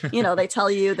 Yeah. They tell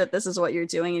you that this is what you're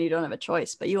doing and you don't have a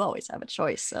choice, but you always have a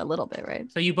choice a little bit, right?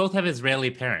 So you both have Israeli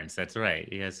parents. That's right.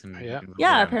 Yes.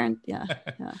 Yeah. Parent. Yeah.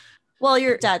 Yeah. Well,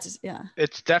 your dad's, yeah.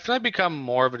 It's definitely become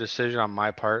more of a decision on my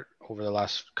part over the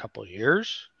last couple of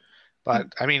years.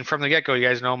 But I mean, from the get-go, you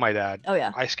guys know my dad. Oh,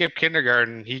 yeah. I skipped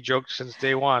kindergarten. He joked since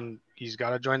day one, he's got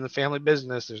to join the family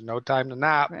business. There's no time to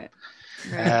nap. Right.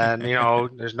 And,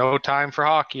 there's no time for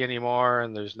hockey anymore.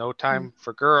 And there's no time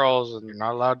for girls. And you're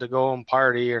not allowed to go and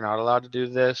party. You're not allowed to do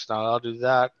this, not allowed to do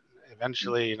that.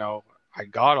 Eventually, I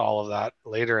got all of that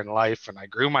later in life and I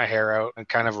grew my hair out and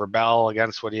kind of rebel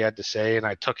against what he had to say. And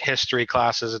I took history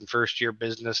classes in first year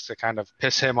business to kind of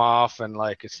piss him off. And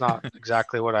like, it's not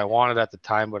exactly what I wanted at the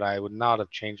time, but I would not have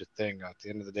changed a thing. At the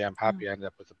end of the day, I'm happy I ended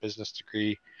up with a business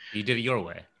degree. You did it your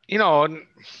way.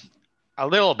 A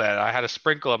little bit. I had a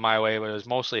sprinkle of my way, but it was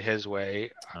mostly his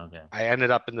way. Okay. I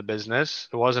ended up in the business.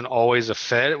 It wasn't always a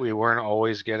fit. We weren't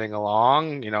always getting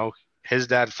along. His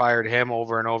dad fired him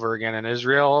over and over again in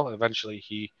Israel. Eventually,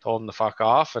 he told him to fuck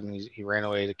off, and he ran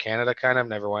away to Canada, kind of,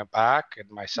 never went back. And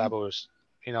my Saba was,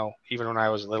 even when I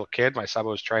was a little kid, my Saba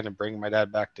was trying to bring my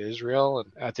dad back to Israel.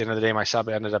 And at the end of the day, my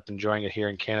Saba ended up enjoying it here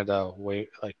in Canada.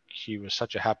 He was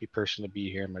such a happy person to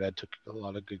be here. And my dad took a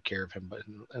lot of good care of him, but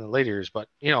in the later years. But,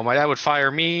 my dad would fire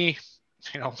me.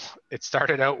 It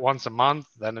started out once a month.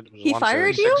 Then it was once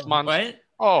every 6 months. What?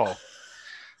 Oh.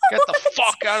 Get the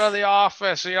fuck out of the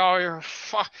office.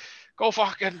 Go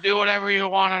fucking do whatever you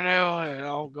want to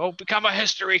do. Go become a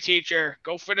history teacher.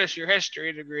 Go finish your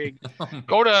history degree.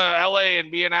 Go to LA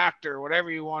and be an actor. Whatever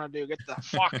you want to do. Get the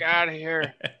fuck out of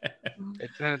here.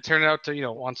 Then it turned out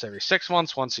to, once every 6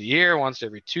 months, once a year, once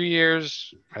every 2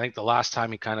 years. I think the last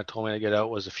time he kind of told me to get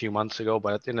out was a few months ago.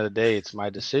 But at the end of the day, it's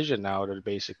my decision now to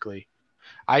basically.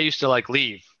 I used to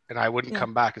leave and I wouldn't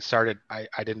come back. It started.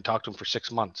 I didn't talk to him for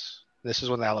 6 months. This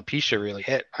is when the alopecia really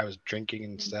hit. I was drinking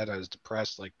instead. I was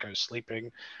depressed. I was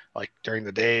sleeping. During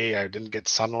the day, I didn't get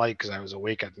sunlight because I was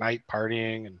awake at night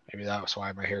partying. And maybe that was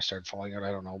why my hair started falling out.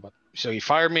 I don't know. But so he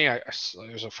fired me. There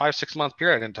was a 5-6 month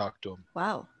period I didn't talk to him.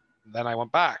 Wow. Then I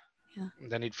went back. Yeah.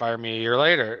 And then he'd fire me a year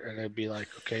later. And it'd be like,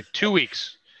 okay, 2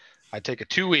 weeks. I'd take a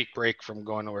 2-week break from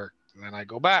going to work. And then I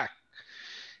go back.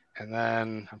 And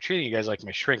then I'm treating you guys like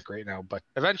my shrink right now. But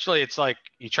eventually it's like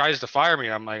he tries to fire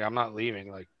me. I'm like, I'm not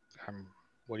leaving.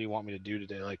 What do you want me to do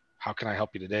today? How can I help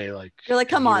you today? You're like,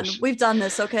 come on, we've done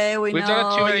this, okay? We've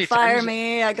done it too many times. Fire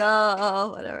me, I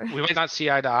go, whatever. We might not see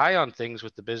eye to eye on things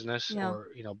with the business or,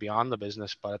 beyond the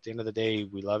business, but at the end of the day,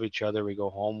 we love each other. We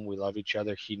go home, we love each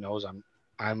other. He knows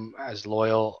I'm as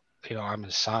loyal, I'm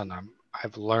his son.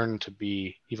 I've learned to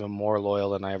be even more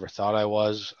loyal than I ever thought I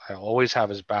was. I always have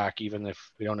his back, even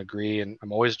if we don't agree. And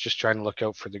I'm always just trying to look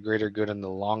out for the greater good and the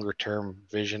longer term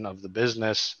vision of the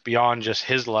business beyond just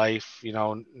his life.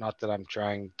 Not that I'm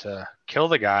trying to kill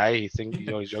the guy.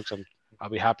 He jokes, I'll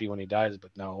be happy when he dies,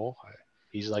 but no,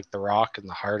 he's like the rock in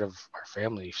the heart of our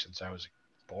family since I was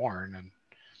born. And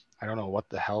I don't know what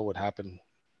the hell would happen,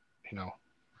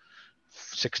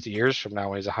 60 years from now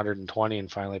when he's 120 and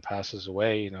finally passes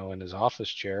away, in his office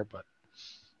chair. But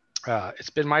it's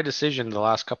been my decision the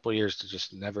last couple of years to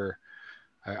just never,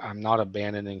 I'm not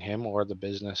abandoning him or the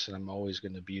business, and I'm always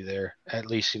going to be there, at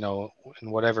least, in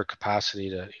whatever capacity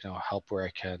to, help where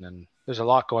I can. And there's a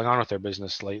lot going on with our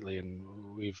business lately, and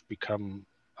we've become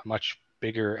a much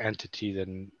bigger entity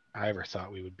than I ever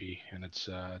thought we would be. And it's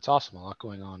awesome. A lot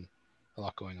going on.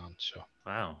 So.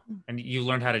 Wow. And you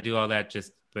learned how to do all that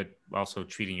but also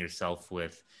treating yourself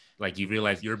with, you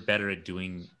realize you're better at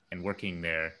doing and working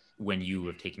there when you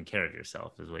have taken care of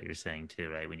yourself, is what you're saying too,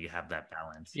 right? When you have that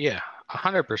balance. Yeah,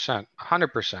 100%.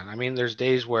 I mean, there's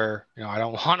days where, I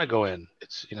don't want to go in.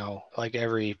 It's, like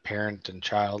every parent and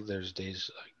child, there's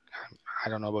days, I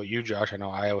don't know about you, Josh. I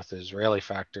know with the Israeli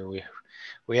factor,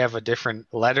 we have a different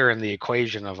letter in the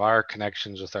equation of our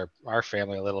connections with our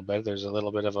family a little bit. There's a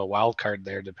little bit of a wild card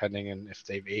there, depending on if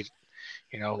they've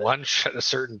lunch at a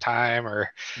certain time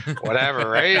or whatever,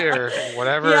 right? Or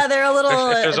whatever. Yeah, they're a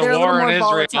little. If there's a they're war a little in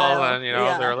more Israel, volatile.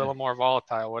 then they're a little more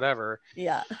volatile, whatever.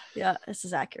 Yeah, this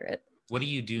is accurate. What do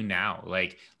you do now?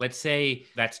 Like, let's say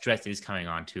that stress is coming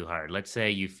on too hard. Let's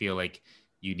say you feel like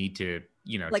you need to,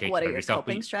 like, take what care are of your yourself.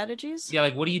 coping strategies? Yeah,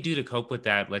 like what do you do to cope with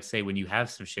that? Let's say when you have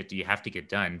some shit that you have to get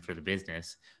done for the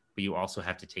business, but you also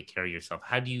have to take care of yourself.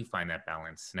 How do you find that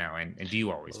balance now? And do you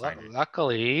always find it?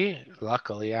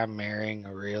 Luckily, I'm marrying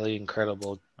a really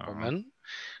incredible woman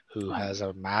who has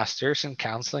a master's in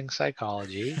counseling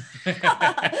psychology.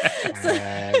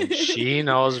 And she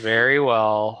knows very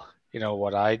well,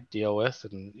 what I deal with,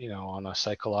 and, on a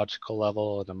psychological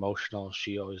level and emotional,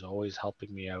 she always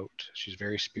helping me out. She's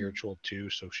very spiritual too.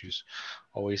 So she's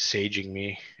always saging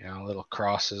me, little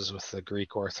crosses with the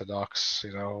Greek Orthodox,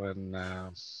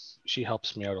 and she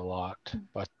helps me out a lot.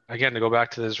 But again, to go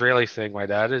back to the Israeli thing, my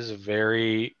dad is a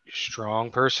very strong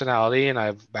personality, and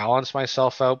I've balanced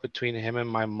myself out between him and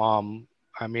my mom.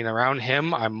 I mean, around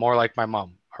him, I'm more like my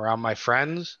mom. Around my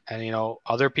friends and,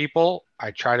 other people,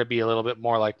 I try to be a little bit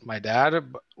more like my dad,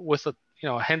 with a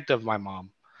hint of my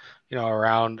mom.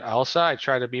 Around Elsa, I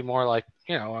try to be more like,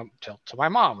 to my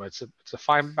mom. It's a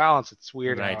fine balance. It's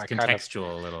weird. Right, how I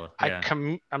contextual a little. Yeah.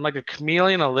 I'm like a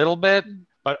chameleon a little bit,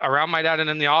 but around my dad and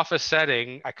in the office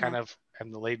setting, I kind of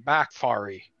am the laid back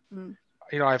Fari.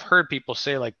 I've heard people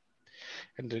say, like,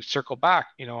 and to circle back,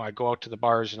 I go out to the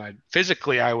bars and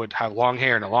I would have long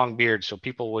hair and a long beard, so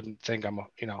people wouldn't think I'm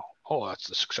oh, that's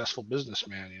the successful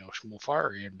businessman, Shmuel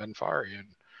Fari and Ben Fari. And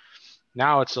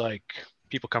now it's like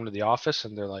people come to the office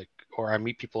and they're like, or I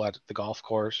meet people at the golf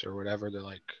course or whatever, they're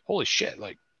like, holy shit,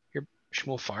 like, you're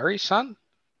Shmuel Fari, son?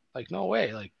 Like, no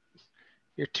way, like,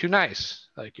 you're too nice,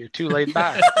 like, you're too laid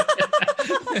back.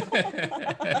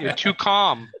 You're too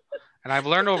calm. And I've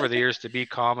learned over the years to be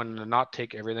calm and to not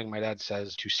take everything my dad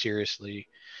says too seriously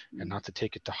and not to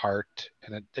take it to heart.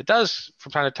 And it does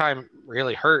from time to time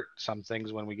really hurt some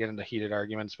things when we get into heated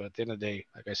arguments. But at the end of the day,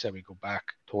 like I said, we go back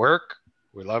to work.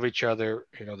 We love each other,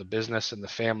 the business and the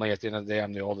family. At the end of the day,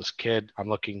 I'm the oldest kid. I'm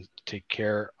looking to take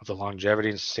care of the longevity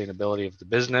and sustainability of the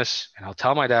business. And I'll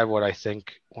tell my dad what I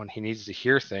think when he needs to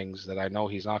hear things that I know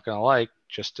he's not going to like,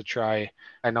 just to try.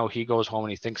 I know he goes home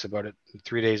and he thinks about it. And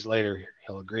 3 days later,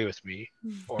 he'll agree with me,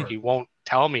 or he won't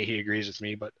tell me he agrees with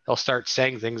me, but he'll start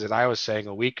saying things that I was saying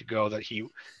a week ago that he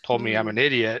told me I'm an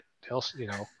idiot. He'll,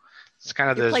 it's kind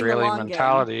of the Israeli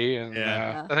mentality. Game.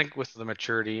 And I think with the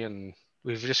maturity, and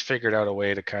we've just figured out a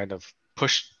way to kind of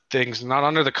push things not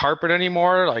under the carpet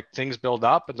anymore. Like, things build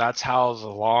up, and that's how the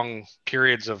long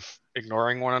periods of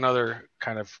ignoring one another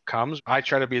kind of comes. I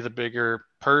try to be the bigger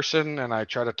person, and I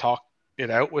try to talk it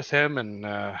out with him, and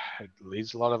it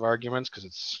leads a lot of arguments because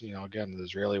it's, again, the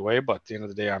Israeli way. But at the end of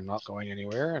the day, I'm not going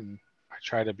anywhere, and I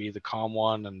try to be the calm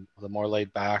one and the more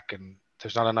laid back, and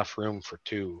there's not enough room for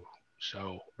two.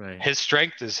 So his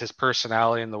strength is his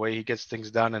personality and the way he gets things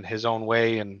done in his own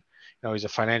way. And he's a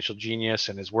financial genius,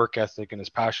 and his work ethic and his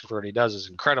passion for what he does is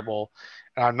incredible.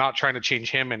 And I'm not trying to change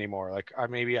him anymore. Like, I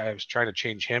was trying to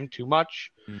change him too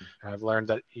much. And I've learned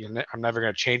that I'm never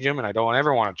going to change him, and I don't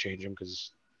ever want to change him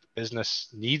because the business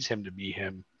needs him to be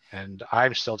him. And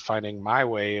I'm still finding my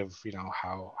way of,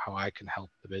 how I can help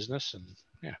the business. And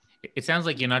yeah. It sounds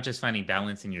like you're not just finding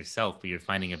balance in yourself, but you're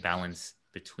finding a balance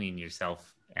between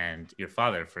yourself and your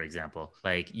father, for example.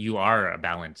 Like, you are a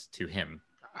balance to him.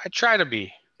 I try to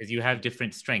be. Because you have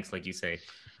different strengths, like you say.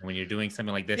 And when you're doing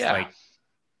something like this, like,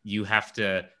 you have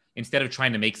to, instead of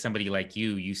trying to make somebody like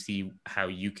you see how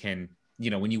you can,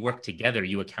 when you work together,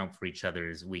 you account for each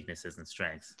other's weaknesses and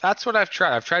strengths. That's what I've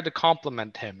tried. I've tried to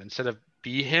complement him instead of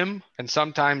be him. And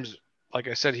sometimes, like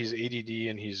I said, he's ADD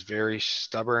and he's very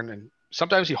stubborn, and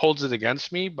sometimes he holds it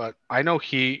against me, but I know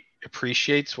he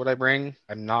appreciates what I bring.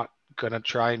 I'm not going to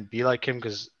try and be like him,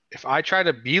 because if I try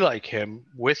to be like him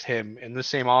with him in the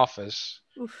same office,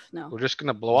 no, we're just going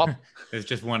to blow up. There's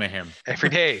just one of him every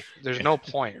day. There's no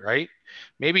point, right?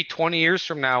 Maybe 20 years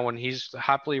from now, when he's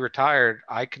happily retired,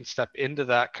 I can step into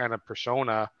that kind of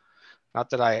persona.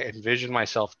 Not that I envision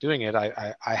myself doing it.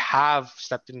 I have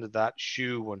stepped into that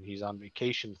shoe when he's on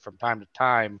vacation from time to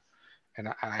time, and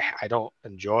I don't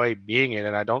enjoy being it,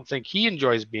 and I don't think he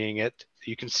enjoys being it.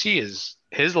 You can see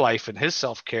his life and his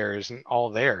self-care isn't all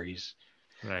there. He's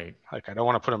right. Like, I don't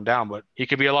want to put him down, but he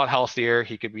could be a lot healthier.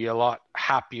 He could be a lot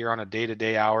happier on a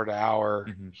day-to-day, hour-to-hour.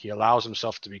 He allows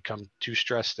himself to become too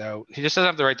stressed out. He just doesn't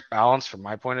have the right balance from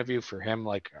my point of view. For him,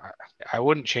 like I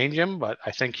wouldn't change him, but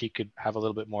I think he could have a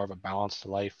little bit more of a balance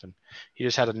to life. And he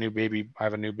just had a new baby. I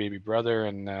have a new baby brother,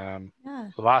 and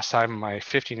the last time my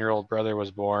 15-year-old brother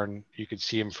was born, you could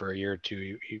see him for a year or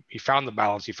two. He found the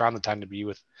balance. He found the time to be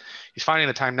with. He's finding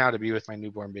the time now to be with my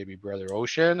newborn baby brother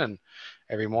Ocean, and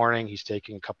every morning he's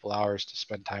taking a couple hours to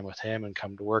spend time with him and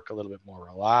come to work a little bit more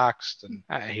relaxed. And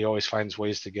he always finds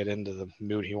ways to get into the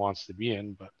mood he wants to be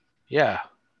in. But yeah.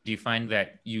 Do you find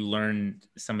that you learn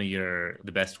some of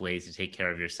the best ways to take care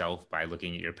of yourself by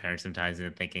looking at your parents sometimes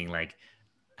and thinking like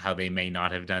how they may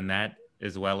not have done that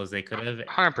as well as they could have?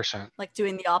 100%. Like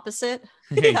doing the opposite?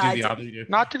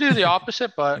 Not to do the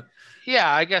opposite, but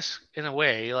yeah, I guess in a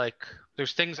way, like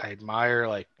there's things I admire,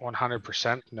 like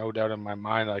 100%, no doubt in my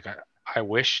mind. Like I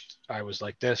wished I was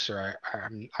like this, or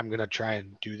I'm going to try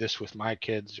and do this with my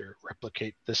kids or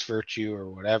replicate this virtue or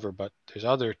whatever. But there's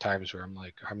other times where I'm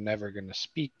like, I'm never going to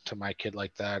speak to my kid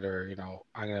like that, or, you know,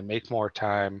 I'm going to make more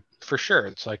time for sure.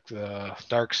 It's like the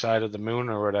dark side of the moon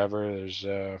or whatever.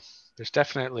 There's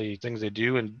definitely things they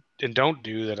do and don't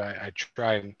do that I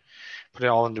try and put it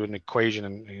all into an equation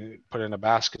and put it in a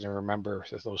basket and remember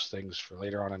those things for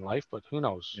later on in life. But who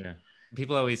knows? Yeah.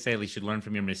 People always say you should learn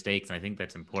from your mistakes, and I think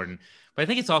that's important. But I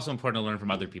think it's also important to learn from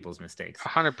other people's mistakes.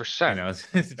 100%. You know,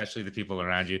 especially the people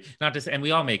around you. And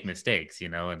we all make mistakes, you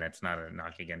know, and that's not a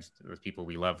knock against those people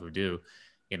we love who do.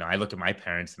 You know, I look at my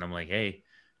parents and I'm like, hey,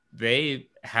 they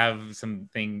have some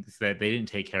things that they didn't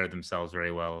take care of themselves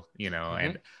very well, you know,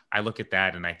 and I look at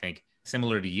that and I think,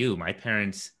 similar to you, my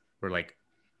parents were like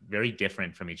very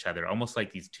different from each other, almost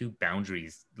like these two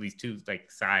boundaries, these two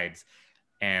like sides.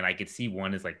 And I could see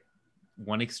one is like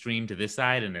one extreme to this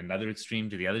side and another extreme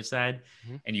to the other side.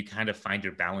 And you kind of find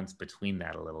your balance between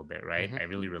that a little bit, right? I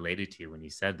really related to you when you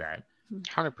said that.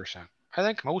 100%. I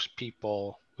think most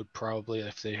people would probably,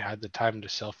 if they had the time to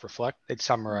self-reflect, they'd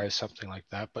summarize something like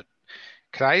that. But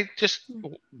can I just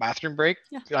bathroom break?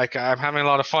 Yeah. Like I'm having a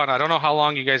lot of fun. I don't know how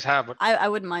long you guys have, but I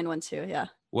wouldn't mind one too. Yeah.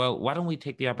 Well, why don't we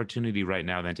take the opportunity right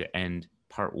now then to end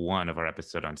part 1 of our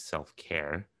episode on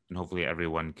self-care, and hopefully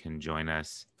everyone can join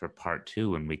us for part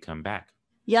 2 when we come back.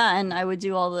 Yeah, and I would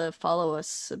do all the follow us,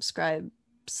 subscribe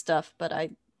stuff, but I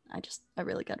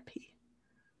really gotta pee.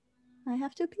 I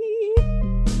have to pee.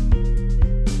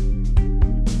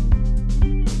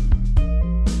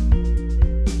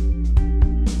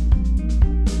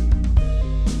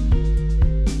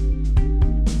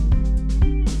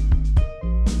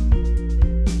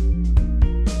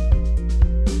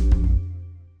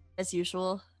 As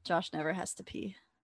usual, Josh never has to pee.